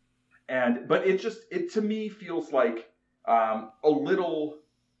it to me feels like a little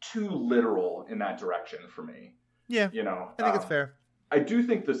too literal in that direction for me. Yeah. You know? I think it's fair. I do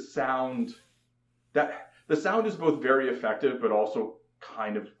think the sound is both very effective, but also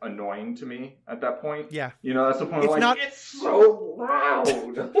kind of annoying to me at that point. Yeah. You know, that's the point. It's so loud.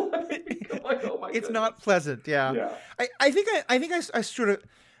 Oh my it's goodness. Not pleasant. Yeah. Yeah. I think I sort of,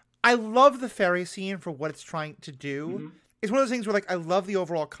 I love the ferry scene for what it's trying to do. Mm-hmm. It's one of those things where like, I love the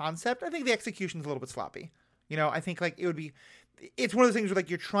overall concept. I think the execution's a little bit sloppy. You know, I think like it's one of those things where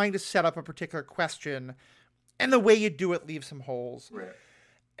like you're trying to set up a particular question and the way you do it leaves some holes. Right.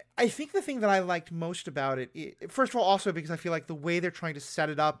 I think the thing that I liked most about it, first of all, also because I feel like the way they're trying to set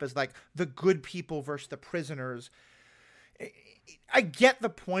it up as like the good people versus the prisoners, I get the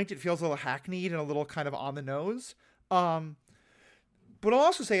point. It feels a little hackneyed and a little kind of on the nose. But I'll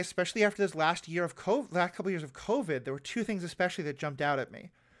also say, especially after this last couple of years of COVID, there were two things especially that jumped out at me.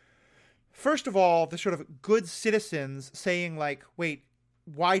 First of all, the sort of good citizens saying like, wait,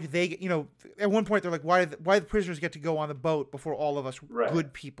 why do they get, you know, at one point they're like, why do the prisoners get to go on the boat before all of us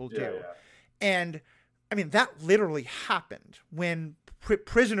good people do? Yeah. And I mean, that literally happened when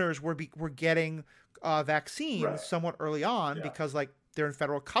prisoners were getting vaccines somewhat early on because like they're in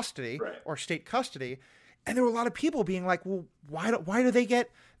federal custody or state custody. And there were a lot of people being like, well, why do they get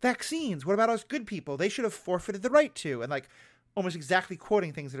vaccines? What about us good people? They should have forfeited the right to. And like almost exactly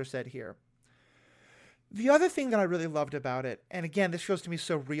quoting things that are said here. The other thing that I really loved about it, and again, this feels to me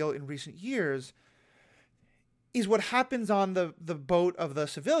so real in recent years, is what happens on the boat of the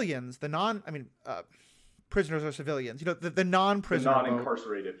civilians, prisoners or civilians, you know, the non-prisoner the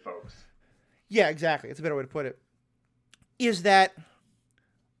non-incarcerated folks. Yeah, exactly. It's a better way to put it. Is that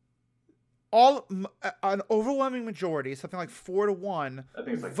an overwhelming majority, something like 4-1, I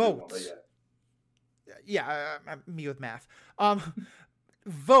think it's like votes. 2-1, yeah, me with math.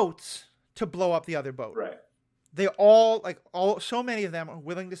 Votes to blow up the other boat. Right. They so many of them are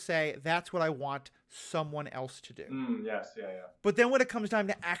willing to say, that's what I want someone else to do. Yes, yeah. But then when it comes time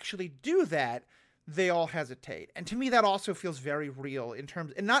to actually do that, they all hesitate. And to me, that also feels very real in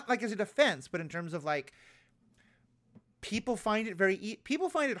terms, and not like as a defense, but in terms of like, people find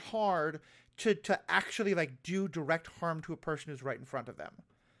it hard to actually like do direct harm to a person who's right in front of them.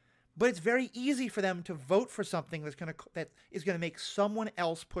 But it's very easy for them to vote for something that is gonna make someone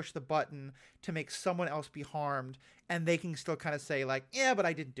else push the button to make someone else be harmed, and they can still kind of say like, yeah, but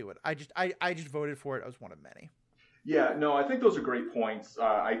I didn't do it. I just voted for it. I was one of many. Yeah, no, I think those are great points.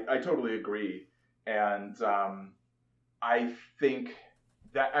 I totally agree, and I think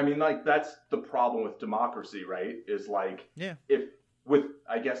that, I mean, like, that's the problem with democracy, right? Is like, if with,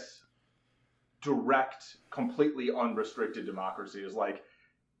 I guess, direct, completely unrestricted democracy is like,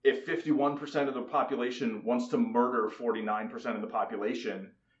 if 51% of the population wants to murder 49% of the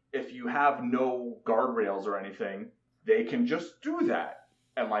population, if you have no guardrails or anything, they can just do that.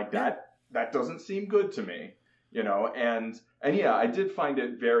 And like that doesn't seem good to me, you know? And yeah, I did find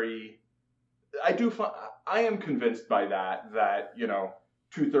it I am convinced by that, you know,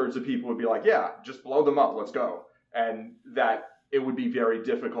 2/3 of people would be like, yeah, just blow them up, let's go. And that it would be very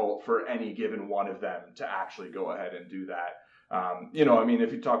difficult for any given one of them to actually go ahead and do that. You know, I mean,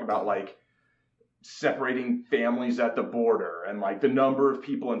 if you talk about like separating families at the border and like the number of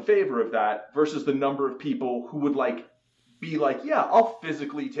people in favor of that versus the number of people who would like be like, yeah, I'll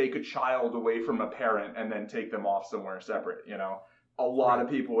physically take a child away from a parent and then take them off somewhere separate, you know. A lot of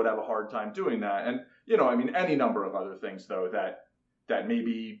people would have a hard time doing that. And, you know, I mean, any number of other things, though, that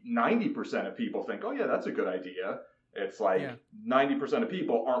maybe 90% of people think, oh, yeah, that's a good idea. It's like 90% of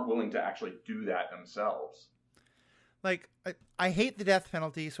people aren't willing to actually do that themselves. Like, I hate the death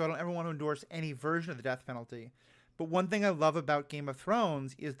penalty, so I don't ever want to endorse any version of the death penalty. But one thing I love about Game of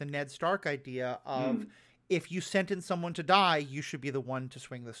Thrones is the Ned Stark idea of if you sentence someone to die, you should be the one to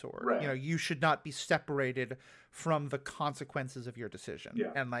swing the sword. Right. You know, you should not be separated from the consequences of your decision.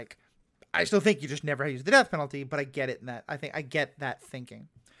 Yeah. And like, I still think you just never use the death penalty, but I get it in that. I think I get that thinking.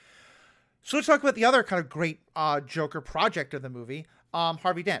 So let's talk about the other kind of great Joker project of the movie,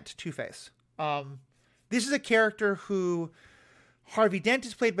 Harvey Dent, Two-Face. This is a character who Harvey Dent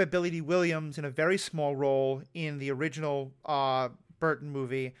is played by Billy Dee Williams in a very small role in the original Burton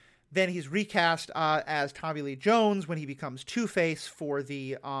movie. Then he's recast as Tommy Lee Jones when he becomes Two-Face for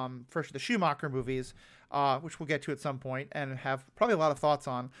the first of the Schumacher movies, which we'll get to at some point and have probably a lot of thoughts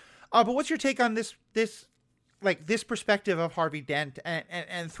on. But what's your take on this perspective of Harvey Dent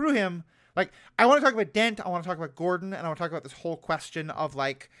and through him? Like, I want to talk about Dent, I want to talk about Gordon, and I want to talk about this whole question of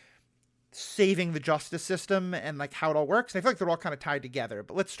like saving the justice system and like how it all works. And I feel like they're all kind of tied together.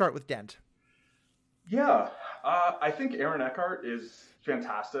 But let's start with Dent. Yeah, I think Aaron Eckhart is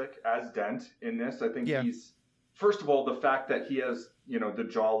fantastic as Dent in this. I think he's, first of all, the fact that he has, you know, the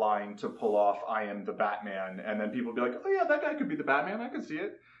jawline to pull off "I am the Batman," and then people be like, "Oh yeah, that guy could be the Batman. I can see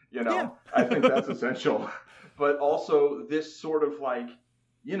it." You know, I think that's essential. But also this sort of like,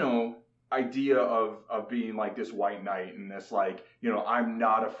 you know, idea of being like this white knight and this like, you know, I'm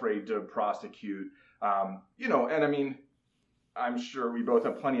not afraid to prosecute, you know, and I mean, I'm sure we both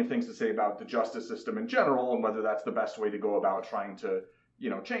have plenty of things to say about the justice system in general and whether that's the best way to go about trying to, you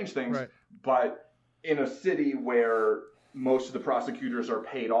know, change things. Right. But in a city where most of the prosecutors are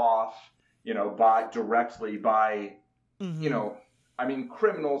paid off, you know, directly by, you know, I mean,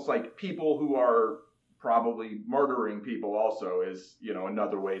 criminals, like people who are probably murdering people also is, you know,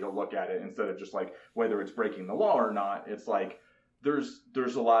 another way to look at it instead of just like whether it's breaking the law or not. It's like there's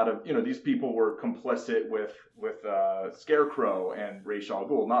a lot of, you know, these people were complicit with Scarecrow and Ra's al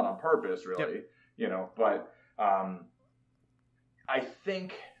Ghul, not on purpose really, you know, but I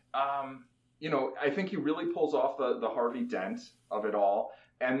think you know, I think he really pulls off the Harvey Dent of it all,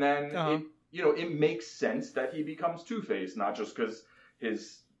 and then it, you know, it makes sense that he becomes Two-Face, not just because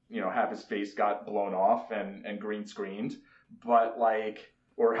his, you know, half his face got blown off and green screened, but like,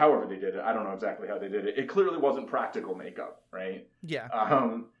 or however they did it. I don't know exactly how they did it. It clearly wasn't practical makeup, right? Yeah.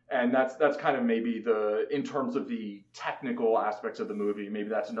 And that's kind of maybe in terms of the technical aspects of the movie, maybe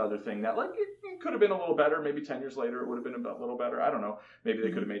that's another thing that like it could have been a little better. Maybe 10 years later it would have been a little better. I don't know. Maybe they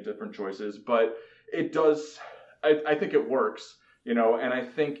could have made different choices, but it does. I think it works, you know, and I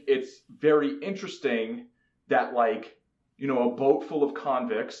think it's very interesting that like, you know, a boat full of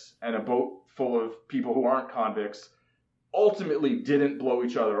convicts and a boat full of people who aren't convicts ultimately didn't blow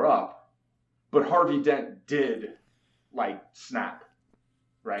each other up, but Harvey Dent did like snap,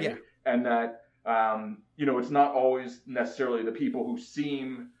 right? Yeah. And that, you know, it's not always necessarily the people who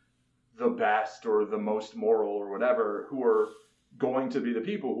seem the best or the most moral or whatever who are going to be the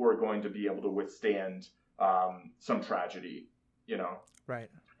people who are going to be able to withstand some tragedy, you know? Right.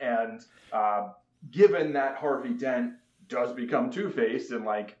 And given that Harvey Dent does become Two-Face in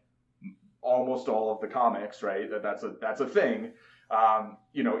like almost all of the comics, right? That's a thing.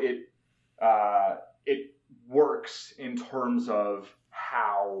 You know, it works in terms of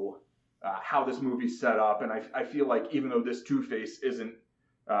how this movie's set up, and I feel like even though this Two-Face isn't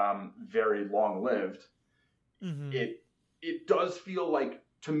very long lived, it does feel like,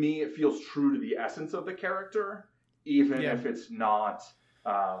 to me, it feels true to the essence of the character, even if it's not.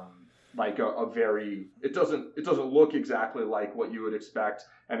 Like a very, it doesn't look exactly like what you would expect,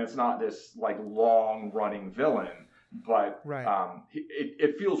 and it's not this like long running villain, but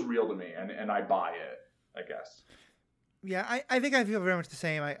it feels real to me, and I buy it, I guess. Yeah, I think I feel very much the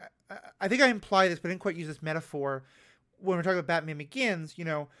same. I think I imply this, but I didn't quite use this metaphor when we're talking about Batman Begins. You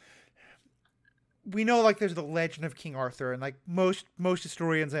know, we know like there's the legend of King Arthur, and like most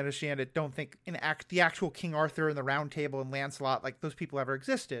historians, I understand it, don't think the actual King Arthur and the Round Table and Lancelot, like those people ever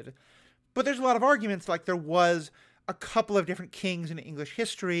existed. But there's a lot of arguments like there was a couple of different kings in English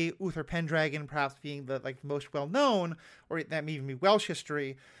history, Uther Pendragon perhaps being the like most well known, or that may even be Welsh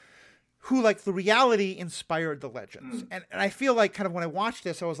history, who like the reality inspired the legends. And I feel like kind of when I watched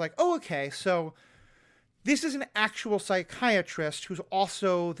this, I was like, oh, okay, so this is an actual psychiatrist who's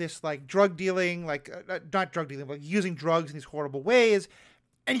also this like drug dealing, like not drug dealing, but using drugs in these horrible ways.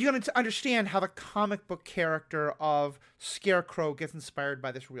 And you're going to understand how the comic book character of Scarecrow gets inspired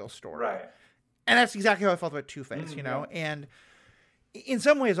by this real story. Right. And that's exactly how I felt about Two-Face, you know? Yeah. And in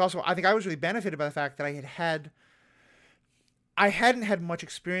some ways also, I think I was really benefited by the fact that I hadn't had much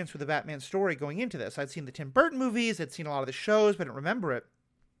experience with the Batman story going into this. I'd seen the Tim Burton movies, I'd seen a lot of the shows, but I didn't remember it.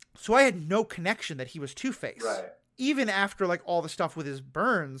 So I had no connection that he was Two-Face. Right. Even after like all the stuff with his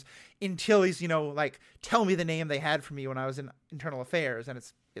burns, until he's, you know, like, tell me the name they had for me when I was in Internal Affairs, and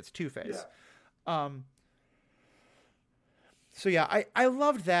it's Two-Face. Yeah. So yeah, I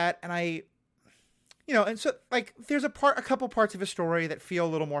loved that, and you know, and so like there's a couple parts of his story that feel a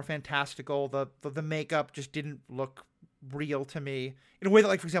little more fantastical. The makeup just didn't look real to me in a way that,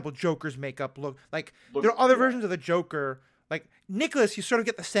 like, for example, Joker's makeup looked like. There are other versions of the Joker. Like Nicholas, you sort of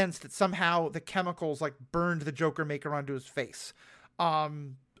get the sense that somehow the chemicals like burned the Joker maker onto his face, or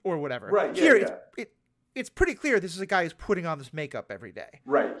whatever. Right. Yeah, Here, it's pretty clear this is a guy who's putting on this makeup every day.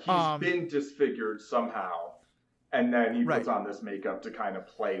 Right. He's been disfigured somehow, and then he puts on this makeup to kind of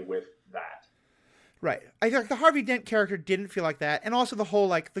play with that. Right. I think the Harvey Dent character didn't feel like that, and also the whole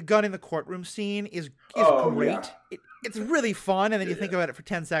like the gun in the courtroom scene is great. Yeah. It's really fun, and then you think about it for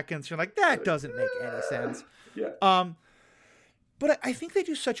 10 seconds, you're like, that doesn't make any sense. Yeah. But I think they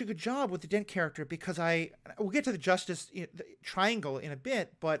do such a good job with the Dent character because we'll get to the Justice Triangle in a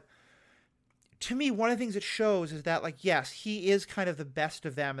bit, but to me, one of the things it shows is that, like, yes, he is kind of the best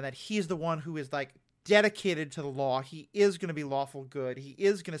of them, and that he's the one who is, like, dedicated to the law. He is going to be lawful good. He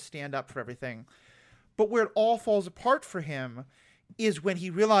is going to stand up for everything. But where it all falls apart for him is when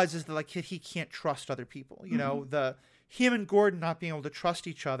he realizes that, like, he can't trust other people. You know, him and Gordon not being able to trust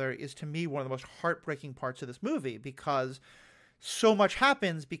each other is, to me, one of the most heartbreaking parts of this movie, because so much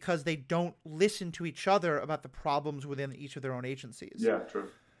happens because they don't listen to each other about the problems within each of their own agencies. Yeah, true.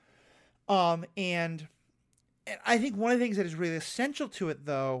 And I think one of the things that is really essential to it,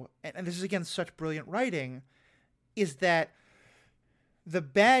 though, and this is, again, such brilliant writing, is that the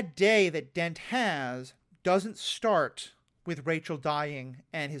bad day that Dent has doesn't start with Rachel dying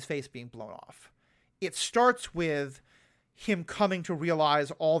and his face being blown off. It starts with him coming to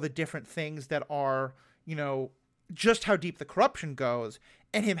realize all the different things that are, you know, just how deep the corruption goes,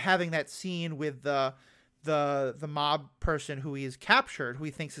 and him having that scene with the mob person who he has captured, who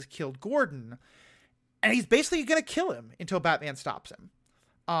he thinks has killed Gordon, and he's basically going to kill him until Batman stops him.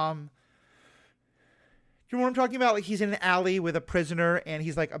 You know what I'm talking about? Like, he's in an alley with a prisoner, and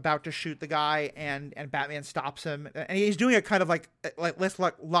he's like about to shoot the guy, and Batman stops him, and he's doing it kind of like let's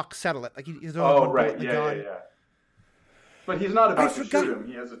luck settle it. Like he's gun. Yeah. But he's not about to shoot him.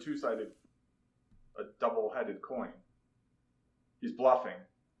 He has a double-headed coin. He's bluffing.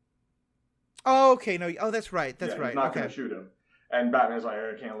 Oh, okay. No. Oh, that's right. That's right. He's not going to shoot him. And Batman's like,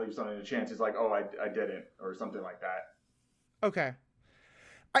 I can't leave something to chance. He's like, oh, I didn't, or something like that. Okay.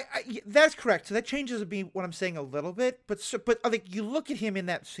 That's correct. So that changes what I'm saying a little bit, but like, you look at him in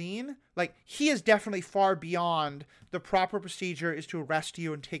that scene, like, he is definitely far beyond the proper procedure is to arrest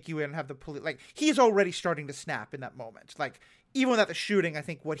you and take you in and have the police. Like, he's already starting to snap in that moment. Like, even without the shooting, I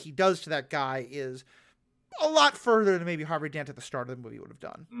think what he does to that guy is a lot further than maybe Harvey Dent at the start of the movie would have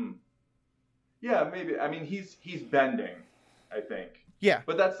done. Mm. Yeah, maybe. I mean, he's bending, I think. Yeah.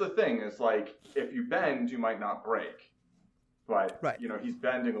 But that's the thing, is like, if you bend, you might not break. But, right. You know, he's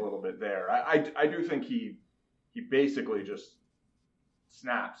bending a little bit there. I do think he basically just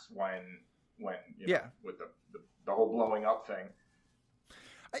snaps when you know, with the whole blowing up thing.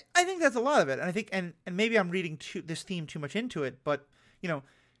 I think that's a lot of it. And I think, and maybe I'm reading this theme too much into it, but, you know,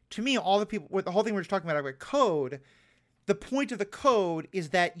 to me, all the people, with the whole thing we're just talking about code, the point of the code is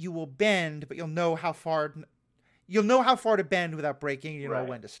that you will bend, but you'll know how far to bend without breaking, and you know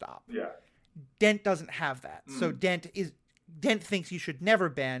when to stop. Yeah. Dent doesn't have that. So Dent thinks you should never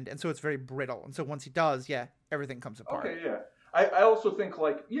bend, and so it's very brittle. And so once he does, everything comes apart. Okay, yeah. I also think,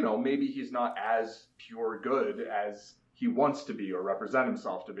 like, you know, maybe he's not as pure good as he wants to be or represent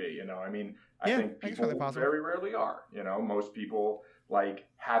himself to be, you know? I mean, I think people very rarely are, you know? Most people, like,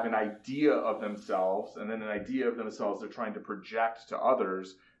 have an idea of themselves, and then an idea of themselves they're trying to project to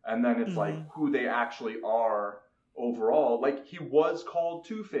others, and then it's like who they actually are overall. Like, he was called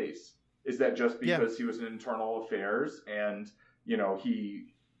Two-Face. Is that just because he was in internal affairs and, you know, he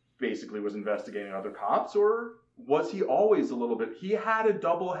basically was investigating other cops? Or was he always a little bit... He had a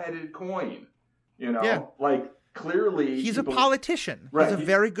double-headed coin, you know? Yeah. Like, clearly... He's a politician. Right. He's a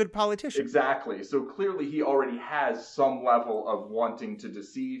very good politician. Exactly. So clearly he already has some level of wanting to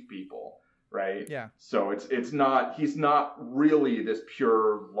deceive people, right? Yeah. So it's not... He's not really this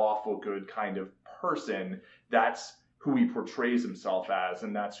pure, lawful good kind of person, that's who he portrays himself as,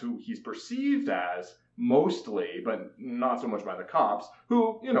 and that's who he's perceived as mostly, but not so much by the cops,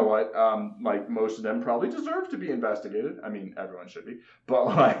 who, you know what, like most of them probably deserve to be investigated. I mean, everyone should be, but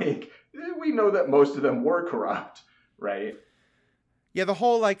like we know that most of them were corrupt, right? Yeah, the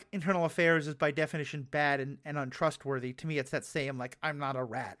whole like internal affairs is by definition bad and untrustworthy. To me, it's that same like I'm not a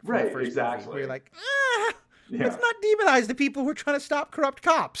rat. Right, the first exactly. Movie, where you're like, let's not demonize the people who are trying to stop corrupt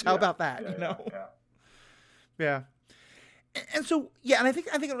cops. How about that? You know? Yeah. And so, and I think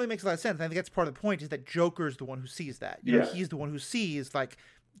it really makes a lot of sense. I think that's part of the point is that Joker's the one who sees that. You know, he's the one who sees like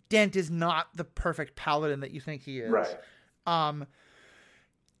Dent is not the perfect paladin that you think he is. Right. And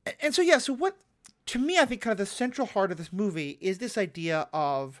so so what to me I think kind of the central heart of this movie is this idea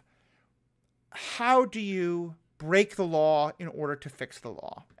of how do you break the law in order to fix the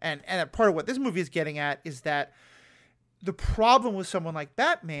law? And part of what this movie is getting at is that the problem with someone like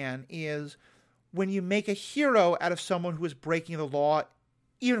Batman is when you make a hero out of someone who is breaking the law,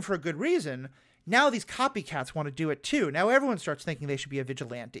 even for a good reason, now these copycats want to do it too. Now everyone starts thinking they should be a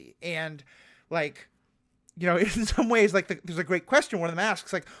vigilante. And, like, you know, in some ways, like, there's a great question one of them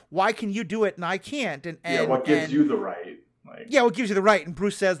asks, like, why can you do it and I can't? And what gives you the right? Like... Yeah, what gives you the right? And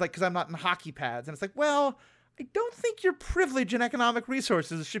Bruce says, like, because I'm not in hockey pads. And it's like, well, I don't think your privilege and economic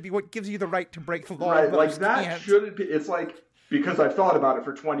resources should be what gives you the right to break the law. Right, like, that shouldn't be... It's like... Because I've thought about it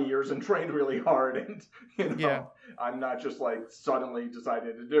for 20 years and trained really hard, and I'm not just like suddenly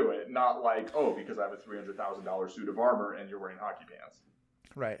decided to do it. Not like, oh, because I have a $300,000 suit of armor and you're wearing hockey pants.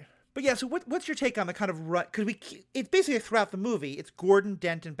 Right. But yeah, so what's your take on the kind of because it's basically throughout the movie, it's Gordon,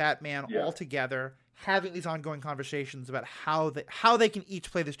 Dent, and Batman all together having these ongoing conversations about how they can each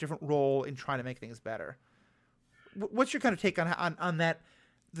play this different role in trying to make things better. What's your kind of take on that?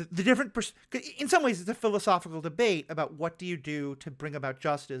 The different in some ways it's a philosophical debate about what do you do to bring about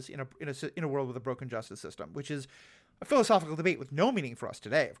justice in a world with a broken justice system, which is a philosophical debate with no meaning for us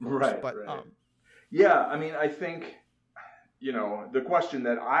today, of course. Right, but right. Yeah, I mean, I think, you know, the question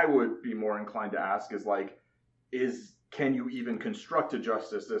that I would be more inclined to ask is like, can you even construct a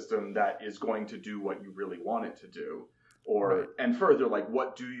justice system that is going to do what you really want it to do? Or and further, like,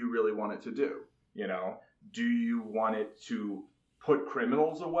 what do you really want it to do? You know, do you want it to put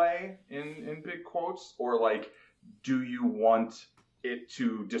criminals away in big quotes, or like, do you want it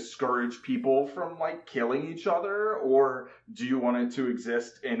to discourage people from like killing each other, or do you want it to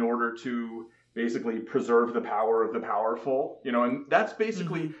exist in order to basically preserve the power of the powerful? You know, and that's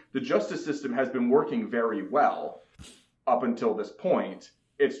basically the justice system has been working very well up until this point.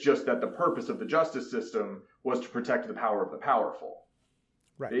 It's just that the purpose of the justice system was to protect the power of the powerful,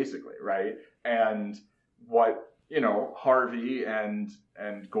 basically, right? And what, you know, Harvey and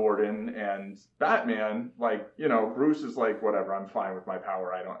Gordon and Batman, like, you know, Bruce is like, whatever, I'm fine with my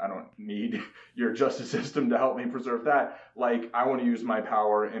power. I don't need your justice system to help me preserve that. Like, I want to use my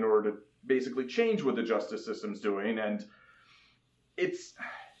power in order to basically change what the justice system's doing. And it's,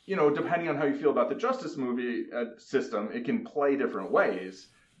 you know, depending on how you feel about the justice movie system, it can play different ways.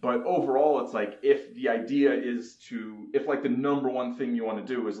 But overall, it's like, if the idea is if like the number one thing you want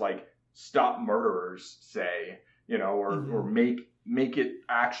to do is like stop murderers, say, you know, or make it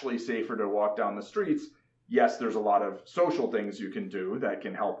actually safer to walk down the streets. Yes, there's a lot of social things you can do that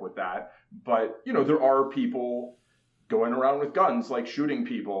can help with that. But, you know, there are people going around with guns, like shooting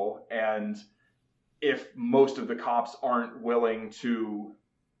people. And if most of the cops aren't willing to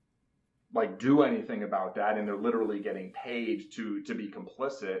like do anything about that, and they're literally getting paid to be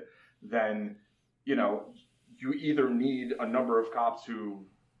complicit, then, you know, you either need a number of cops who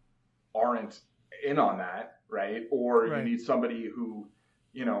aren't in on that, right? Or you need somebody who,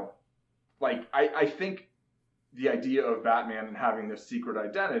 you know, like, I think the idea of Batman and having this secret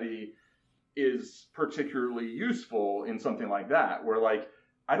identity is particularly useful in something like that, where like,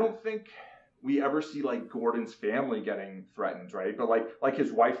 I don't think we ever see like Gordon's family getting threatened, right? But like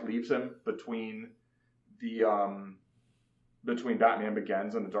his wife leaves him between Batman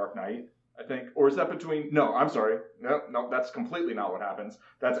Begins and The Dark Knight, I think. Or is that between... No, I'm sorry. No, that's completely not what happens.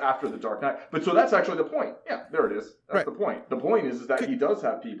 That's after The Dark Knight. But so that's actually the point. Yeah, there it is. That's the point. The point is that he does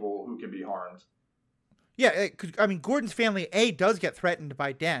have people who can be harmed. Yeah, I mean, Gordon's family, does get threatened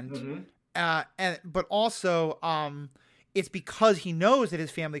by Dent. But also, it's because he knows that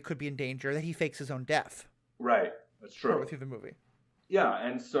his family could be in danger that he fakes his own death. Right. That's true. Through the movie. Yeah,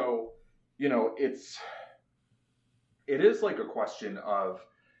 and so, you know, it is like a question of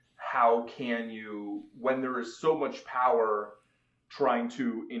how can you, when there is so much power trying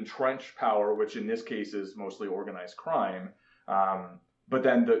to entrench power, which in this case is mostly organized crime, but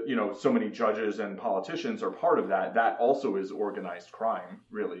then so many judges and politicians are part of that. That also is organized crime,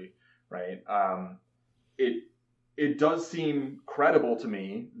 really. right? It does seem credible to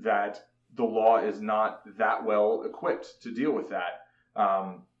me that the law is not that well equipped to deal with that.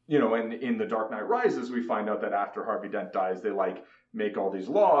 And in The Dark Knight Rises, we find out that after Harvey Dent dies, they like make all these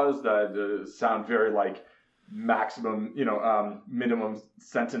laws that sound very like maximum, minimum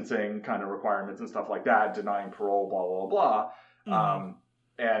sentencing kind of requirements and stuff like that, denying parole, blah, blah, blah. Mm-hmm.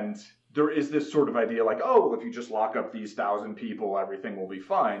 And there is this sort of idea like, oh, well, if you just lock up these 1,000 people, everything will be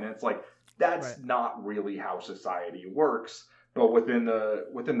fine. And it's like, that's not really how society works. But within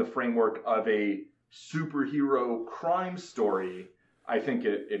the framework of a superhero crime story, I think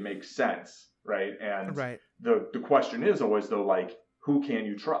it makes sense, right? And the question is always, though, like, who can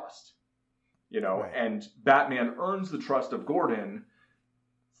you trust? And Batman earns the trust of Gordon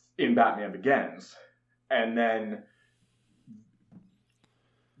in Batman Begins. And then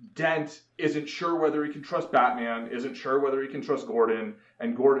Dent isn't sure whether he can trust Batman, isn't sure whether he can trust Gordon,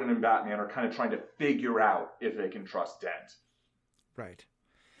 and Gordon and Batman are kind of trying to figure out if they can trust Dent. Right.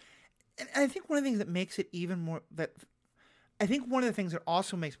 And I think one of the things that makes it even more... I think one of the things that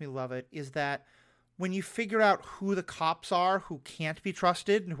also makes me love it is that when you figure out who the cops are who can't be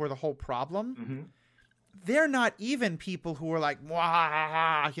trusted and who are the whole problem, they're not even people who are like,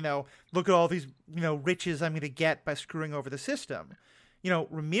 wah, look at all these, riches I'm going to get by screwing over the system.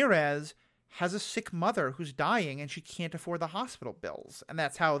 Ramirez has a sick mother who's dying and she can't afford the hospital bills. And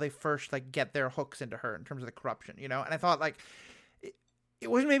that's how they first get their hooks into her in terms of the corruption, And I thought it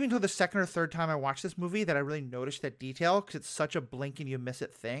wasn't maybe until the second or third time I watched this movie that I really noticed that detail, because it's such a blink and you miss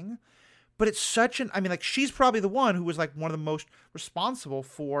it thing. But it's such she's probably the one who was one of the most responsible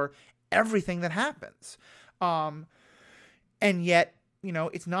for everything that happens. And yet,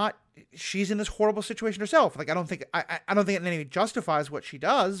 it's not, she's in this horrible situation herself. I don't think it in any way justifies what she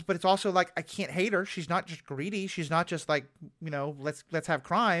does, but it's also I can't hate her. She's not just greedy. She's not just let's have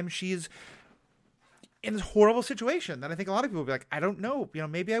crime. She's in this horrible situation that I think a lot of people will be I don't know,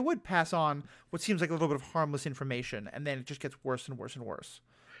 maybe I would pass on what seems like a little bit of harmless information, and then it just gets worse and worse and worse.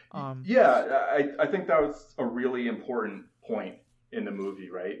 I think that was a really important point in the movie,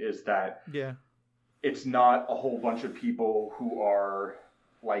 right? Is that it's not a whole bunch of people who are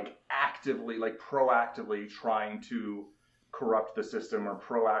actively, proactively trying to corrupt the system or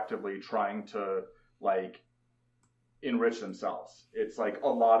proactively trying to enrich themselves. It's a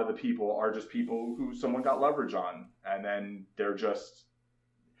lot of the people are just people who someone got leverage on, and then they're just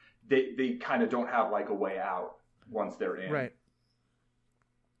they kind of don't have a way out once they're in. Right.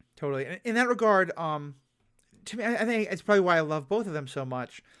 Totally. In that regard, to me, I think it's probably why I love both of them so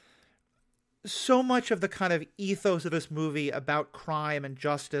much. So much of the kind of ethos of this movie about crime and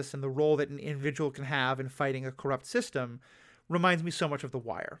justice and the role that an individual can have in fighting a corrupt system reminds me so much of The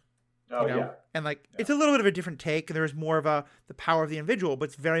Wire. Oh, yeah. And it's a little bit of a different take. There's more of the power of the individual, but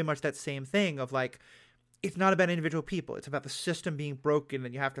it's very much that same thing of it's not about individual people. It's about the system being broken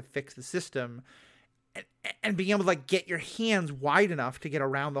and you have to fix the system. And being able to get your hands wide enough to get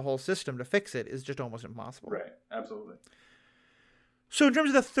around the whole system to fix it is just almost impossible. Right. Absolutely. So in terms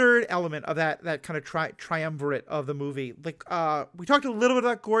of the third element of that kind of triumvirate of the movie, we talked a little bit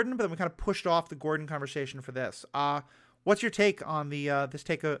about Gordon, but then we kind of pushed off the Gordon conversation for this. What's your take on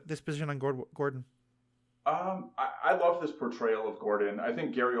this position on Gordon? I love this portrayal of Gordon. I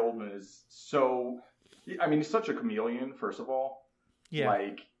think Gary Oldman is he's such a chameleon, first of all. Yeah.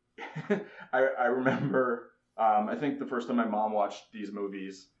 I remember, I think the first time my mom watched these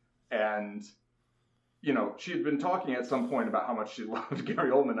movies, and, she had been talking at some point about how much she loved Gary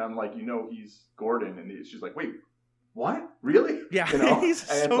Oldman. I'm he's Gordon. And she's like, wait, what? Really? Yeah. He's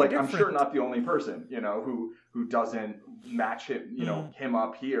and so it's different. I'm sure not the only person, who doesn't match him, him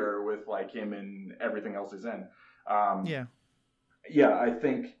up here with him and everything else he's in. I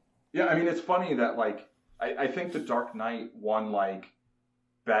think, it's funny that I think The Dark Knight won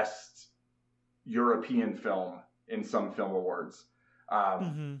best European film in some film awards.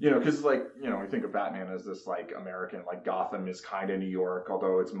 Because we think of Batman as this American, Gotham is kind of New York,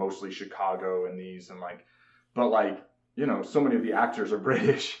 although it's mostly Chicago and these and but so many of the actors are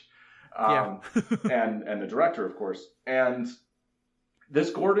British, and the director, of course. And this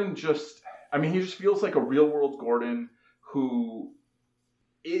Gordon he just feels like a real world Gordon who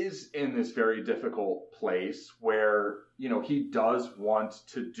is in this very difficult place where, he does want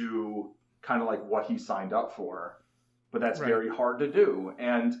to do kind of what he signed up for, but that's very hard to do.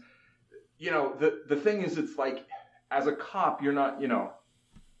 And, the thing is, it's as a cop, you're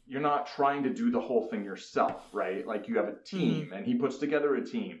not trying to do the whole thing yourself, right? You have a team and he puts together a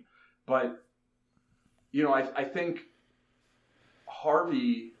team. But, I think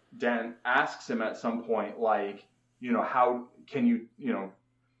Harvey Dent asks him at some point, how can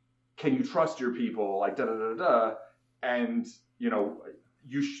can you trust your people? Like, da da da da. And, you know,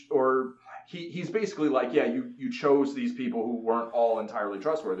 he's basically like, yeah, you chose these people who weren't all entirely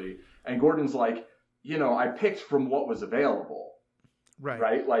trustworthy. And Gordon's like, you know, I picked from what was available.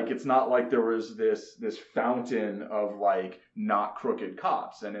 Right. Like, it's not like there was this fountain of like not crooked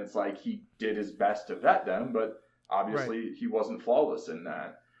cops. And it's like he did his best to vet them, but obviously he wasn't flawless in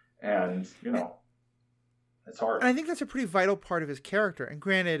that. And, you know, it's hard. And I think that's a pretty vital part of his character. And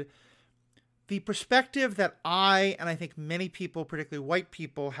granted, the perspective that I think many people, particularly white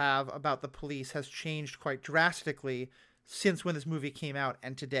people, have about the police has changed quite drastically since when this movie came out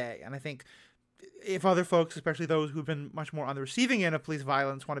and today. And I think if other folks, especially those who've been much more on the receiving end of police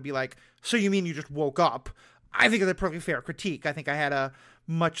violence, want to be like, so you mean you just woke up? I think it's a perfectly fair critique. I think I had a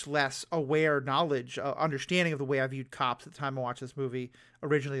much less aware knowledge, understanding of the way I viewed cops at the time I watched this movie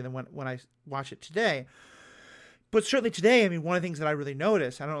originally than when I watch it today. But certainly today, I mean, one of the things that I really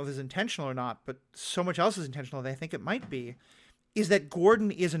notice, I don't know if this is intentional or not, but so much else is intentional that I think it might be, is that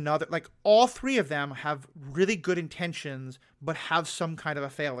Gordon is another, like all three of them have really good intentions, but have some kind of a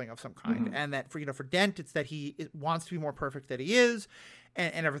failing of some kind. Mm-hmm. And that for Dent, it's that he wants to be more perfect than he is,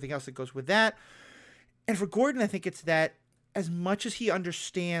 and everything else that goes with that. And for Gordon, I think it's that as much as he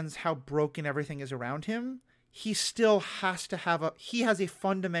understands how broken everything is around him, he still has to have he has a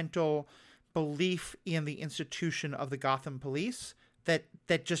fundamental belief in the institution of the Gotham police that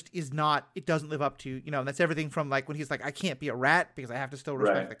just is not, it doesn't live up to, and that's everything from like when he's like, I can't be a rat because I have to still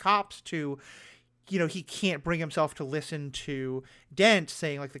respect the cops, to, he can't bring himself to listen to Dent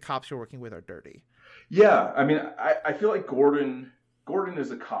saying like the cops you're working with are dirty. Yeah. I mean, I feel like Gordon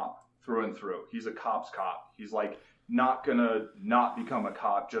is a cop through and through. He's a cop's cop. He's like not gonna not become a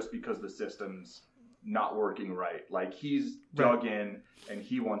cop just because the system's not working right. Like he's dug in and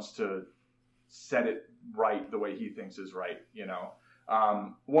he wants to set it right the way he thinks is right,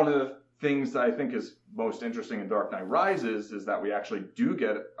 One of the things that I think is most interesting in Dark Knight Rises is that we actually do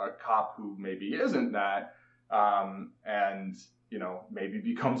get a cop who maybe isn't that, and, maybe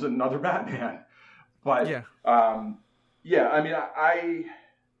becomes another Batman. But, I mean,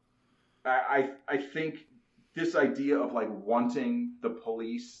 I think this idea of, like, wanting the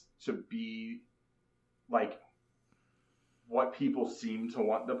police to be, like, what people seem to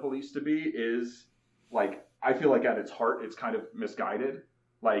want the police to be is, like, I feel like at its heart, it's kind of misguided.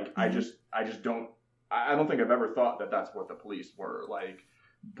 Like, I don't think I've ever thought that that's what the police were. Like,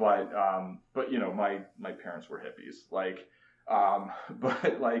 but my parents were hippies. Like,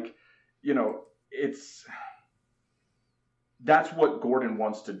 but like, that's what Gordon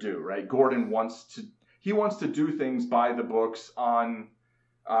wants to do, right? Gordon wants to do things by the books on,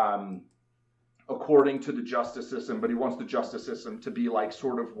 according to the justice system, but he wants the justice system to be like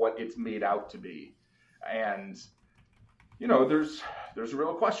sort of what it's made out to be. And, there's a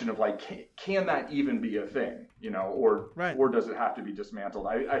real question of like, can that even be a thing, or does it have to be dismantled?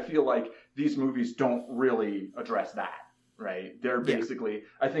 I feel like these movies don't really address that, right? They're basically,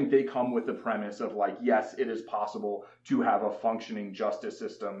 I think they come with the premise of like, yes, it is possible to have a functioning justice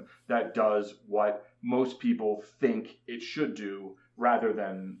system that does what most people think it should do rather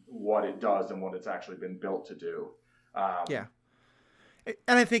than what it does and what it's actually been built to do.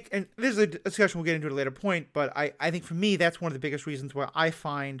 And I think, and this is a discussion we'll get into at a later point, but I think for me, that's one of the biggest reasons why I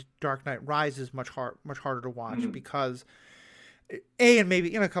find Dark Knight Rises much harder to watch, because and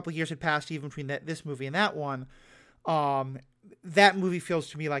maybe a couple of years had passed even between this movie and that one. That movie feels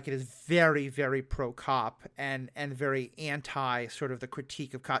to me like it is very, very pro-cop and very anti sort of the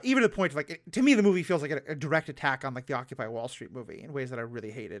critique of cop, even to the point of like, to me, the movie feels like a direct attack on like the Occupy Wall Street movie in ways that I really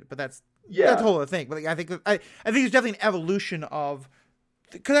hated. But that's a whole other thing. But like, I think there's definitely an evolution of,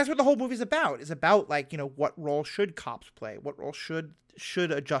 because that's what the whole movie is about. It's about like, what role should cops play? What role should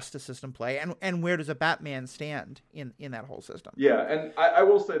a justice system play? And where does a Batman stand in that whole system? Yeah, and I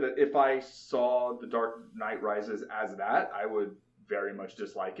will say that if I saw The Dark Knight Rises as that, I would very much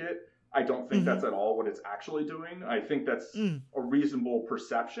dislike it. I don't think that's at all what it's actually doing. I think that's a reasonable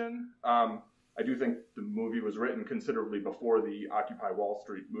perception. I do think the movie was written considerably before the Occupy Wall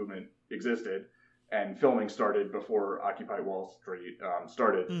Street movement existed. And filming started before Occupy Wall Street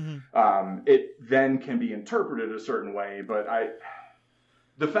started. It then can be interpreted a certain way, but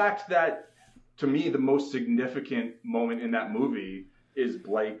the fact that, to me, the most significant moment in that movie is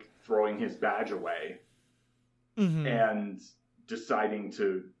Blake throwing his badge away and deciding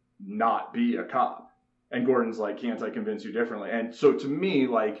to not be a cop. And Gordon's like, can't I convince you differently? And so to me,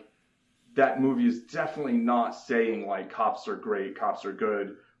 like, that movie is definitely not saying, like, cops are great, cops are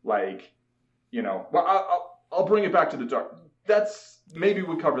good, like... well, I'll bring it back to the dark. Maybe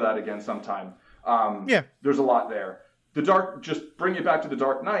we'll cover that again sometime. There's a lot there. just bring it back to the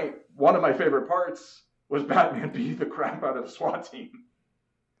Dark Knight. One of my favorite parts was Batman beating the crap out of the SWAT team.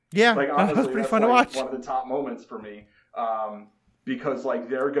 Yeah, like honestly, that was pretty fun to watch. One of the top moments for me, because like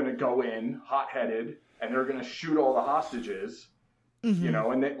they're gonna go in hot-headed and they're gonna shoot all the hostages, you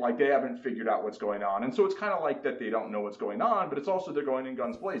know, and they haven't figured out what's going on, and so it's kind of like that they don't know what's going on, but it's also they're going in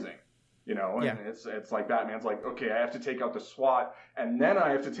guns blazing. You know, and it's like Batman's like, okay, I have to take out the SWAT, and then I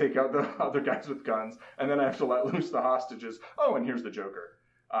have to take out the other guys with guns, and then I have to let loose the hostages. Oh, and here's the Joker.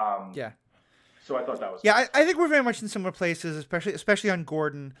 So I thought that was I think we're very much in similar places, especially on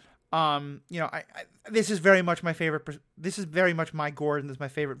Gordon. You know, this is very much my favorite. This is very much my Gordon. This is my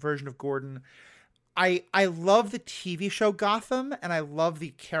favorite version of Gordon. I love the TV show Gotham, and I love the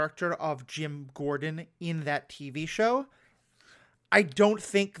character of Jim Gordon in that TV show. I don't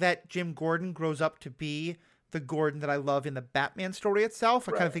think that Jim Gordon grows up to be the Gordon that I love in the Batman story itself.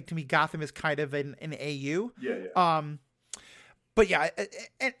 I kind of think to me Gotham is kind of an AU. But yeah,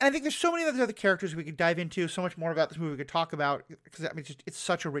 and I think there's so many other characters we could dive into, so much more about this movie we could talk about, because I mean, it's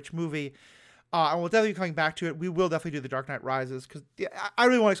such a rich movie. And we'll definitely be coming back to it. We will definitely do The Dark Knight Rises, because I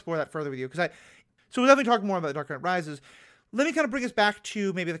really want to explore that further with you. So we'll definitely talk more about The Dark Knight Rises. Let me kind of bring us back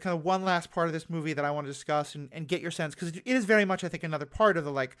to maybe the kind of one last part of this movie that I want to discuss and get your sense, because it is very much, I think, another part of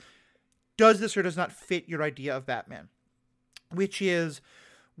the, like, does this or does not fit your idea of Batman? Which is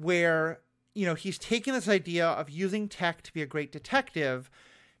where, you know, he's taken this idea of using tech to be a great detective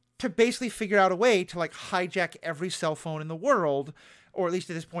to basically figure out a way to, like, hijack every cell phone in the world, or at least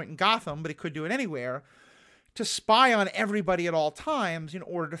at this point in Gotham, but he could do it anywhere, to spy on everybody at all times in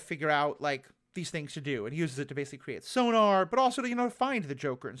order to figure out, like, these things to do, and he uses it to basically create sonar, but also to, you know, find the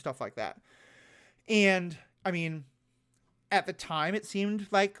Joker and stuff like that. And I mean, at the time, it seemed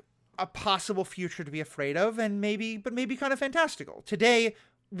like a possible future to be afraid of, and maybe kind of fantastical. Today,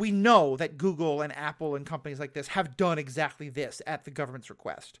 we know that Google and Apple and companies like this have done exactly this at the government's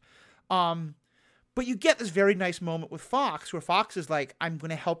request. But you get this very nice moment with Fox, where Fox is like, I'm going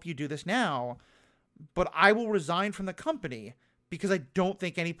to help you do this now, but I will resign from the company, because I don't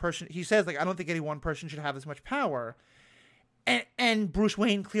think any person, he says, like, I don't think any one person should have this much power. And Bruce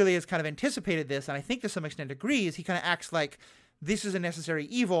Wayne clearly has kind of anticipated this, and I think to some extent agrees. He kind of acts like, this is a necessary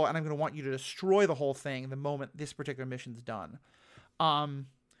evil, and I'm going to want you to destroy the whole thing the moment this particular mission's done.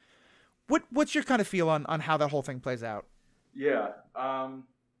 What's your kind of feel on how that whole thing plays out? Yeah.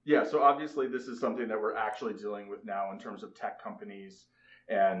 So obviously this is something that we're actually dealing with now in terms of tech companies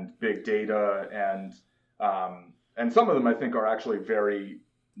and big data, and some of them I think are actually very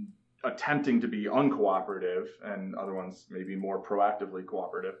attempting to be uncooperative, and other ones maybe more proactively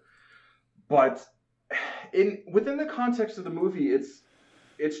cooperative. But within the context of the movie,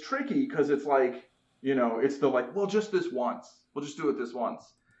 it's tricky, because it's like, you know, it's the like, well, just this once. We'll just do it this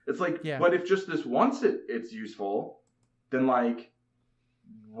once. It's like, but if just this once it's useful, then like,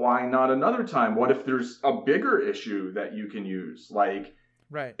 why not another time? What if there's a bigger issue that you can use? Like,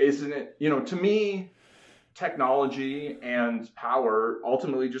 isn't it, you know, to me, technology and power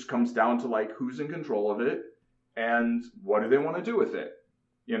ultimately just comes down to like, who's in control of it and what do they want to do with it,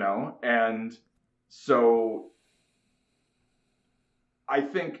 you know? And so I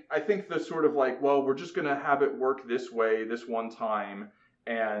think the sort of like, well, we're just going to have it work this way, this one time.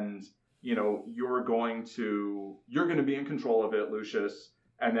 And, you know, you're going to be in control of it, Lucius,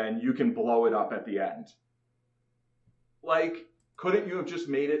 and then you can blow it up at the end. Like, couldn't you have just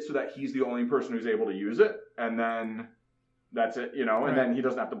made it so that he's the only person who's able to use it, and then that's it, you know, and then he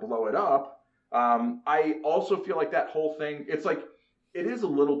doesn't have to blow it up? I also feel like that whole thing, it's like, it is a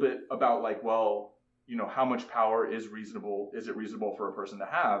little bit about like, well, you know, how much power is reasonable? Is it reasonable for a person to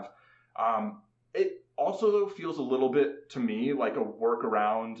have? It also, though, feels a little bit to me like a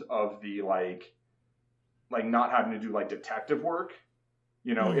workaround of the like not having to do like detective work.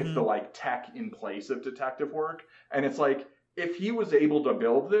 You know, it's the like tech in place of detective work. And it's like, if he was able to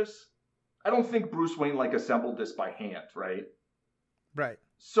build this, I don't think Bruce Wayne like assembled this by hand, right? Right.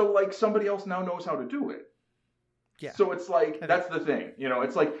 So like somebody else now knows how to do it. Yeah. So it's like, that's the thing. You know,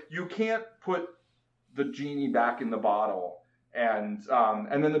 it's like, you can't put the genie back in the bottle. And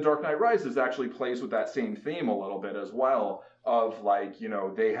then The Dark Knight Rises actually plays with that same theme a little bit as well, of like, you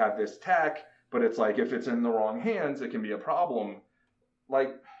know, they have this tech, but it's like, if it's in the wrong hands, it can be a problem.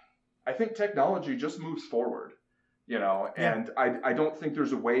 Like, I think technology just moves forward, you know, and I don't think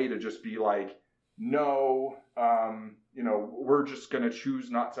there's a way to just be like, no, you know, we're just going to choose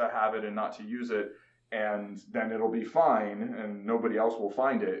not to have it and not to use it, and then it'll be fine and nobody else will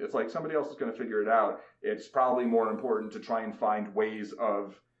find it. It's like, somebody else is going to figure it out. It's probably more important to try and find ways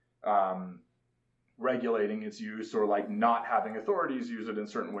of regulating its use, or like not having authorities use it in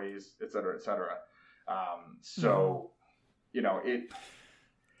certain ways, et cetera, et cetera. So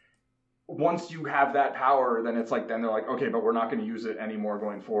once you have that power, then it's like, then they're like, okay, but we're not going to use it anymore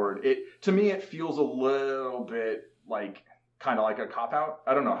going forward. To me, it feels a little bit like kind of like a cop out.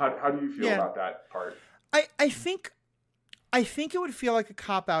 I don't know. How do you feel about that part? I think it would feel like a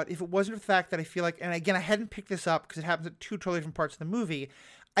cop out if it wasn't for the fact that I feel like, and again, I hadn't picked this up because it happens at two totally different parts of the movie.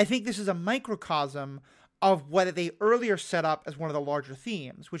 I think this is a microcosm of what they earlier set up as one of the larger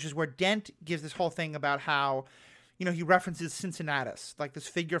themes, which is where Dent gives this whole thing about how, he references Cincinnatus, like this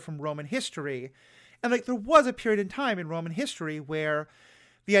figure from Roman history. And like there was a period in time in Roman history where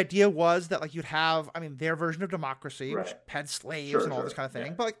the idea was that like you'd have, their version of democracy, which had slaves and all this kind of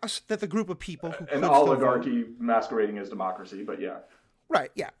thing, but like that the group of people who an oligarchy masquerading as democracy, but yeah. Right,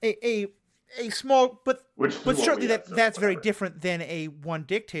 yeah. A small, but certainly that's very different than a one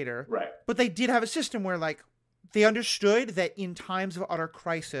dictator. Right. But they did have a system where like they understood that in times of utter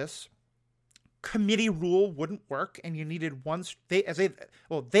crisis, committee rule wouldn't work, and you needed they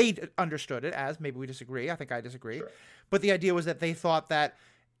understood it as, maybe we disagree. I think I disagree. Sure. But the idea was that they thought that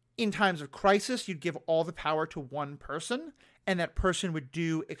in times of crisis, you'd give all the power to one person, and that person would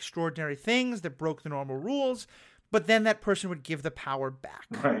do extraordinary things that broke the normal rules, but then that person would give the power back.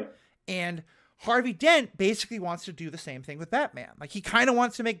 Right. And Harvey Dent basically wants to do the same thing with Batman. Like he kind of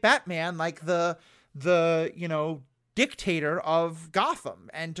wants to make Batman like the dictator of Gotham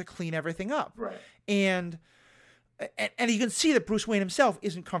and to clean everything up. Right. And you can see that Bruce Wayne himself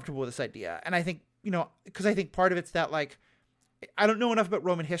isn't comfortable with this idea. And I think, because I think part of it's that like, I don't know enough about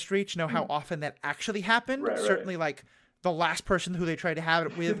Roman history to know how often that actually happened. Right, certainly like the last person who they tried to have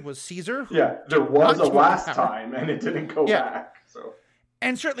it with was Caesar. There was a last time and it didn't go back. So.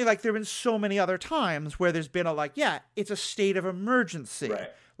 And certainly like there have been so many other times where there's been it's a state of emergency. Right.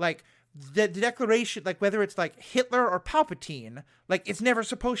 Like the declaration, like whether it's like Hitler or Palpatine, like it's never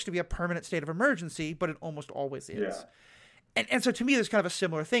supposed to be a permanent state of emergency, but it almost always is. Yeah. And so to me, there's kind of a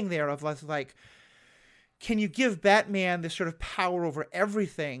similar thing there of like, can you give Batman this sort of power over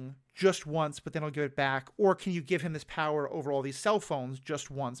everything just once, but then he'll give it back? Or can you give him this power over all these cell phones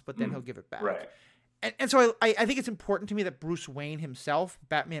just once, but then he'll give it back? Right. And so I think it's important to me that Bruce Wayne himself,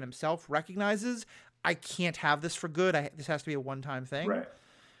 Batman himself, recognizes I can't have this for good. This has to be a one-time thing. Right.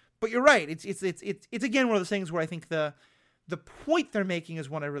 But you're right. It's again one of those things where I think the point they're making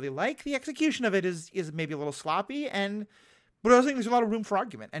is one I really like. The execution of it is maybe a little sloppy, but I also think there's a lot of room for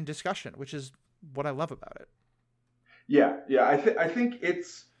argument and discussion, which is what I love about it. Yeah. I think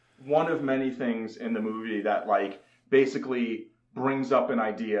it's one of many things in the movie that like basically brings up an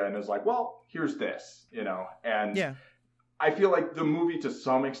idea and is like, well, here's this, and I feel like the movie to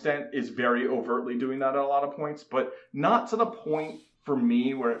some extent is very overtly doing that at a lot of points, but not to the point for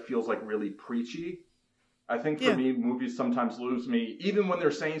me where it feels like really preachy. I think for me, movies sometimes lose me, even when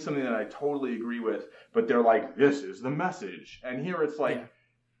they're saying something that I totally agree with, but they're like, this is the message. And here it's like,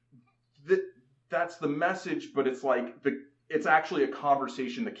 that's the message, but it's like, it's actually a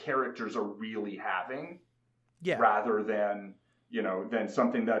conversation the characters are really having, rather than, than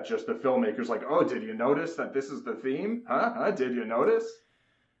something that just the filmmaker's like, oh, did you notice that this is the theme? Huh? Did you notice?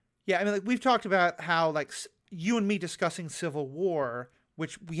 Yeah, like we've talked about how like you and me discussing Civil War,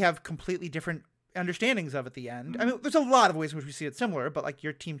 which we have completely different understandings of at the end. Mm-hmm. There's a lot of ways in which we see it similar, but like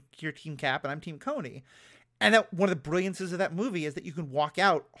you're team Cap and I'm team Coney. And that one of the brilliances of that movie is that you can walk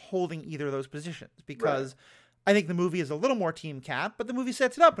out holding either of those positions, because I think the movie is a little more team Cap, but the movie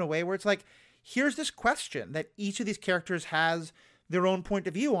sets it up in a way where it's like, here's this question that each of these characters has their own point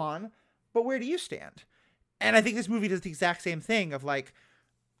of view on, but where do you stand? And I think this movie does the exact same thing of like,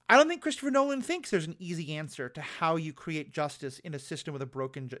 I don't think Christopher Nolan thinks there's an easy answer to how you create justice in a system with a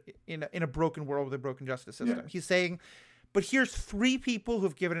broken, in a broken world with a broken justice system. Yeah. He's saying, but here's three people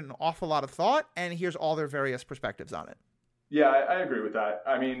who've given it an awful lot of thought, and here's all their various perspectives on it. Yeah, I agree with that.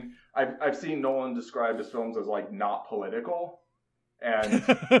 I mean, I've seen Nolan describe his films as like not political. And,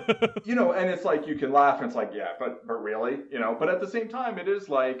 and it's like, you can laugh and it's like, yeah, but really, but at the same time, it is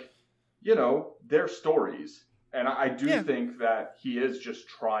like, they're stories. And I do think that he is just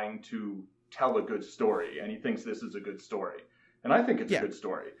trying to tell a good story, and he thinks this is a good story. And I think it's a good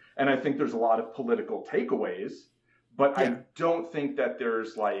story. And I think there's a lot of political takeaways, but I don't think that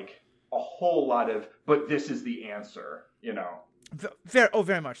there's like a whole lot of, but this is the answer,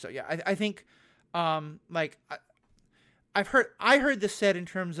 Very much so. Yeah. I think, I heard this said in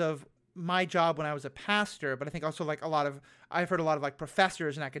terms of my job when I was a pastor, but I think also like I've heard a lot of like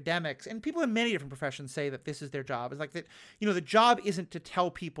professors and academics and people in many different professions say that this is their job. It's like that, the job isn't to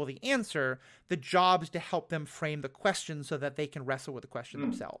tell people the answer. The job is to help them frame the question so that they can wrestle with the question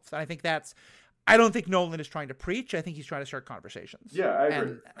themselves. And I think I don't think Nolan is trying to preach. I think he's trying to start conversations. Yeah, I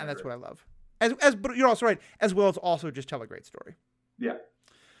agree. And that's what I love. But you're also right, as well as also just tell a great story. Yeah.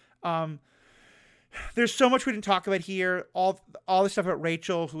 There's so much we didn't talk about here. All the stuff about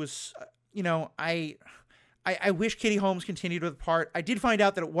Rachel, who was, I wish Katie Holmes continued with the part. I did find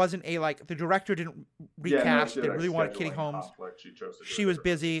out that it wasn't the director didn't recast. They really wanted Katie Holmes. She was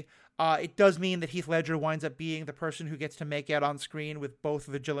busy. It does mean that Heath Ledger winds up being the person who gets to make out on screen with both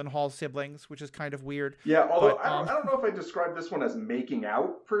of the Gyllenhaal siblings, which is kind of weird. Yeah, although I don't know if I describe this one as making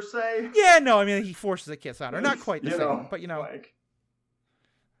out per se. Yeah, no, I mean, he forces a kiss on her. Not quite the same, but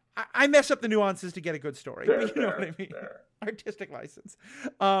I mess up the nuances to get a good story. But you know what I mean? Fair. Artistic license.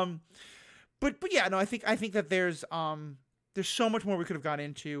 But yeah, no, I think that there's so much more we could have gone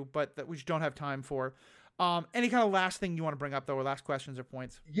into, but that we just don't have time for. Any kind of last thing you want to bring up, though, or last questions or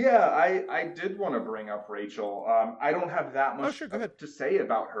points? Yeah, I did want to bring up Rachel. I don't have that much to say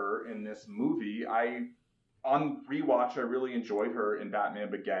about her in this movie. On rewatch, I really enjoyed her in Batman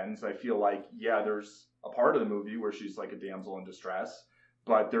Begins. I feel like, yeah, there's a part of the movie where she's like a damsel in distress,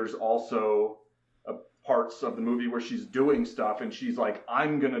 but there's also parts of the movie where she's doing stuff and she's like,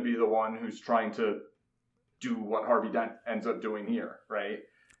 I'm going to be the one who's trying to do what Harvey Dent ends up doing here, right?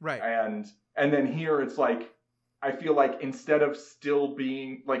 Right. And then here it's like, I feel like instead of still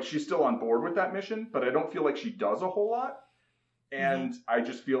being, like, she's still on board with that mission, but I don't feel like she does a whole lot. And I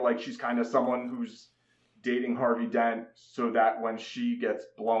just feel like she's kind of someone who's dating Harvey Dent so that when she gets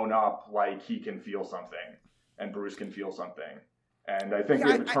blown up, like, he can feel something and Bruce can feel something. And I think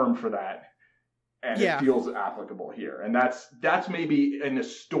we have a term for that. And it feels applicable here. And that's maybe in a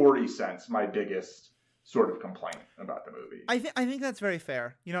story sense my biggest sort of complaint about the movie. I think that's very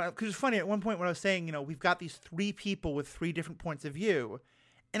fair. Because it's funny, at one point when I was saying, we've got these three people with three different points of view.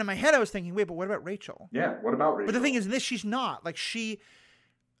 And in my head I was thinking, wait, but what about Rachel? Yeah, what about Rachel? But the thing is, in this, she's not. Like, she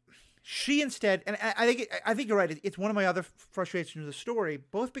instead, and I think you're right, it's one of my other frustrations with the story,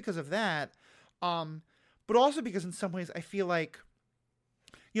 both because of that, but also because in some ways I feel like,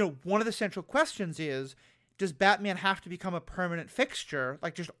 one of the central questions is, does Batman have to become a permanent fixture,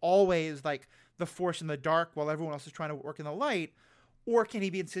 like just always like the force in the dark while everyone else is trying to work in the light, or can he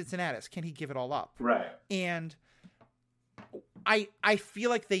be in Cincinnatus? Can he give it all up? Right. And I feel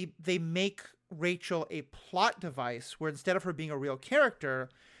like they make Rachel a plot device where instead of her being a real character,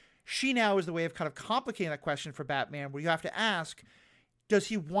 she now is the way of kind of complicating that question for Batman, where you have to ask, does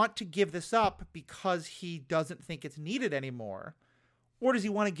he want to give this up because he doesn't think it's needed anymore? Or does he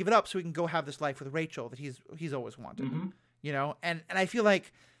want to give it up so he can go have this life with Rachel that he's always wanted? Mm-hmm. And I feel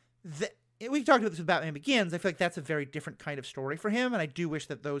like we talked about this with Batman Begins. I feel like that's a very different kind of story for him, and I do wish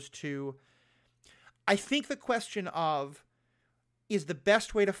that those two. I think the question of, is the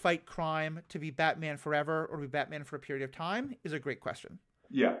best way to fight crime to be Batman forever or to be Batman for a period of time, is a great question.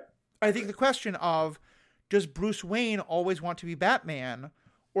 Yeah. I think the question of, does Bruce Wayne always want to be Batman?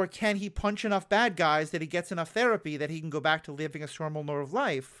 Or can he punch enough bad guys that he gets enough therapy that he can go back to living a normal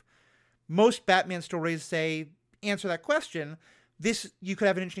life? Most Batman stories answer that question. You could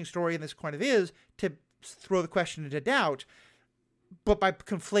have an interesting story, and this kind of is, to throw the question into doubt. But by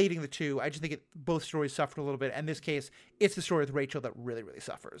conflating the two, I just think both stories suffered a little bit. And in this case, it's the story with Rachel that really, really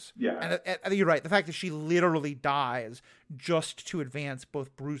suffers. Yeah. And I think you're right. The fact that she literally dies just to advance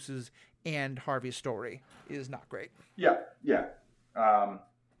both Bruce's and Harvey's story is not great. Yeah, yeah.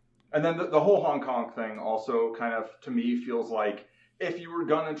 And then the whole Hong Kong thing also kind of, to me, feels like if you were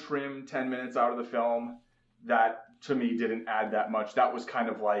going to trim 10 minutes out of the film, that, to me, didn't add that much. That was kind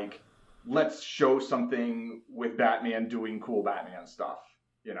of like, let's show something with Batman doing cool Batman stuff,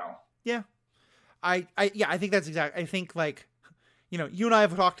 Yeah. I think that's exactly, I think, like, you and I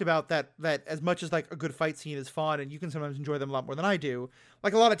have talked about that as much as, like, a good fight scene is fun, and you can sometimes enjoy them a lot more than I do,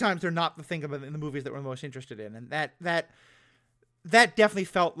 like, a lot of times they're not the thing about in the movies that we're most interested in, and that definitely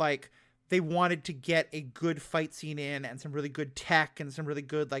felt like they wanted to get a good fight scene in and some really good tech and some really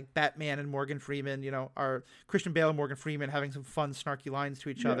good, like, Batman and Morgan Freeman, our Christian Bale and Morgan Freeman having some fun, snarky lines to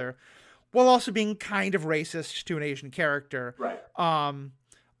each other, while also being kind of racist to an Asian character. Right.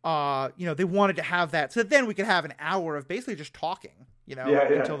 They wanted to have that so that then we could have an hour of basically just talking,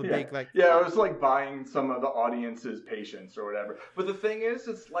 until the big, like... Yeah, it was like buying some of the audience's patience or whatever. But the thing is,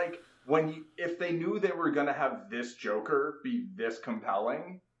 it's like, if they knew they were going to have this Joker be this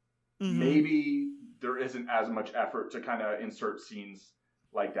compelling, maybe there isn't as much effort to kind of insert scenes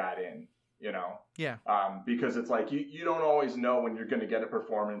like that in, Yeah. Because it's like, you don't always know when you're going to get a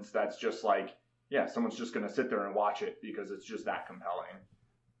performance that's just like, yeah, someone's just going to sit there and watch it because it's just that compelling.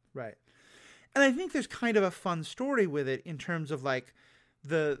 Right. And I think there's kind of a fun story with it in terms of, like,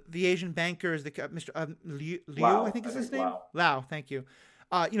 the Asian bankers, Mr. Liu, Lau, I think is his name? Lau. Lau, thank you.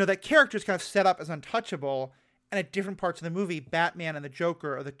 That character is kind of set up as untouchable, And at different parts of the movie, Batman and the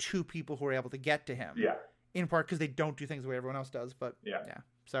Joker are the two people who are able to get to him. Yeah. In part because they don't do things the way everyone else does. But yeah.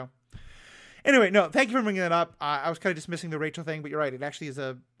 So anyway, no, thank you for bringing that up. I was kind of dismissing the Rachel thing, but you're right. It actually is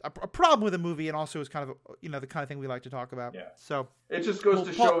a problem with the movie, and also is kind of the kind of thing we like to talk about. Yeah. So it just goes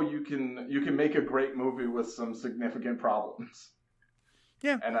to show you can make a great movie with some significant problems.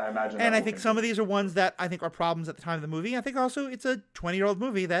 Yeah. And I imagine. And I think some of these are ones that I think are problems at the time of the movie. I think also it's a 20-year-old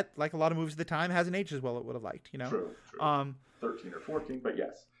movie that, like a lot of movies at the time, hasn't aged as well as it would have liked. True. 13 or 14, but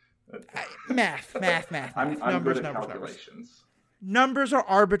yes. Math. I'm numbers, good at numbers, calculations. Numbers are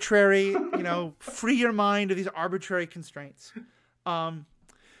arbitrary. Free your mind of these arbitrary constraints.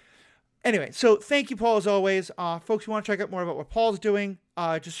 Anyway, so thank you, Paul, as always. Folks who want to check out more about what Paul's doing,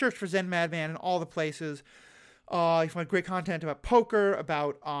 just search for Zen Madman in all the places. You find great content about poker,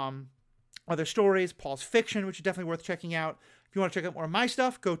 about other stories, Paul's fiction, which is definitely worth checking out. If you want to check out more of my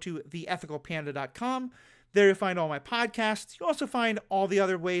stuff, go to theethicalpanda.com. There you'll find all my podcasts. You'll also find all the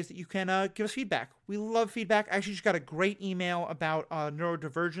other ways that you can give us feedback. We love feedback. I actually just got a great email about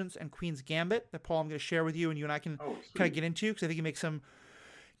neurodivergence and Queen's Gambit that, Paul, I'm going to share with you, and you and I can kind of get into, because I think it makes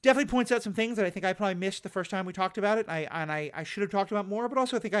definitely points out some things that I think I probably missed the first time we talked about it. I should have talked about more, but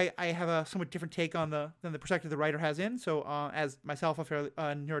also I think I have a somewhat different take on than the perspective the writer has in. So as myself, a fairly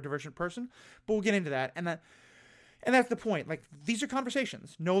neurodivergent person, but we'll get into that. And that's the point. Like, these are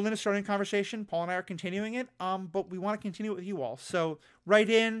conversations. Nolan is starting a conversation. Paul and I are continuing it. But we want to continue it with you all. So write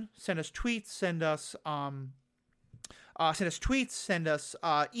in, send us tweets, send us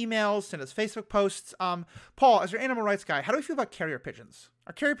emails, send us Facebook posts. Paul, as your animal rights guy, how do we feel about carrier pigeons?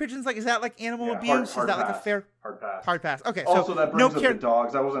 Are carrier pigeons is that like animal abuse? Hard is that pass. like a fair hard pass? Okay. Also, so that brings up the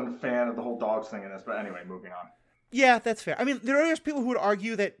dogs. I wasn't a fan of the whole dogs thing in this, but anyway, moving on. Yeah, that's fair. I mean, there are people who would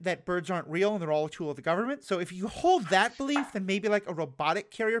argue that birds aren't real and they're all a tool of the government. So if you hold that belief, then maybe like a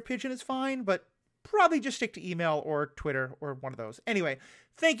robotic carrier pigeon is fine, but probably just stick to email or Twitter or one of those. Anyway,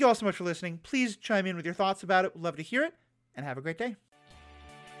 thank you all so much for listening. Please chime in with your thoughts about it. We'd love to hear it, and have a great day.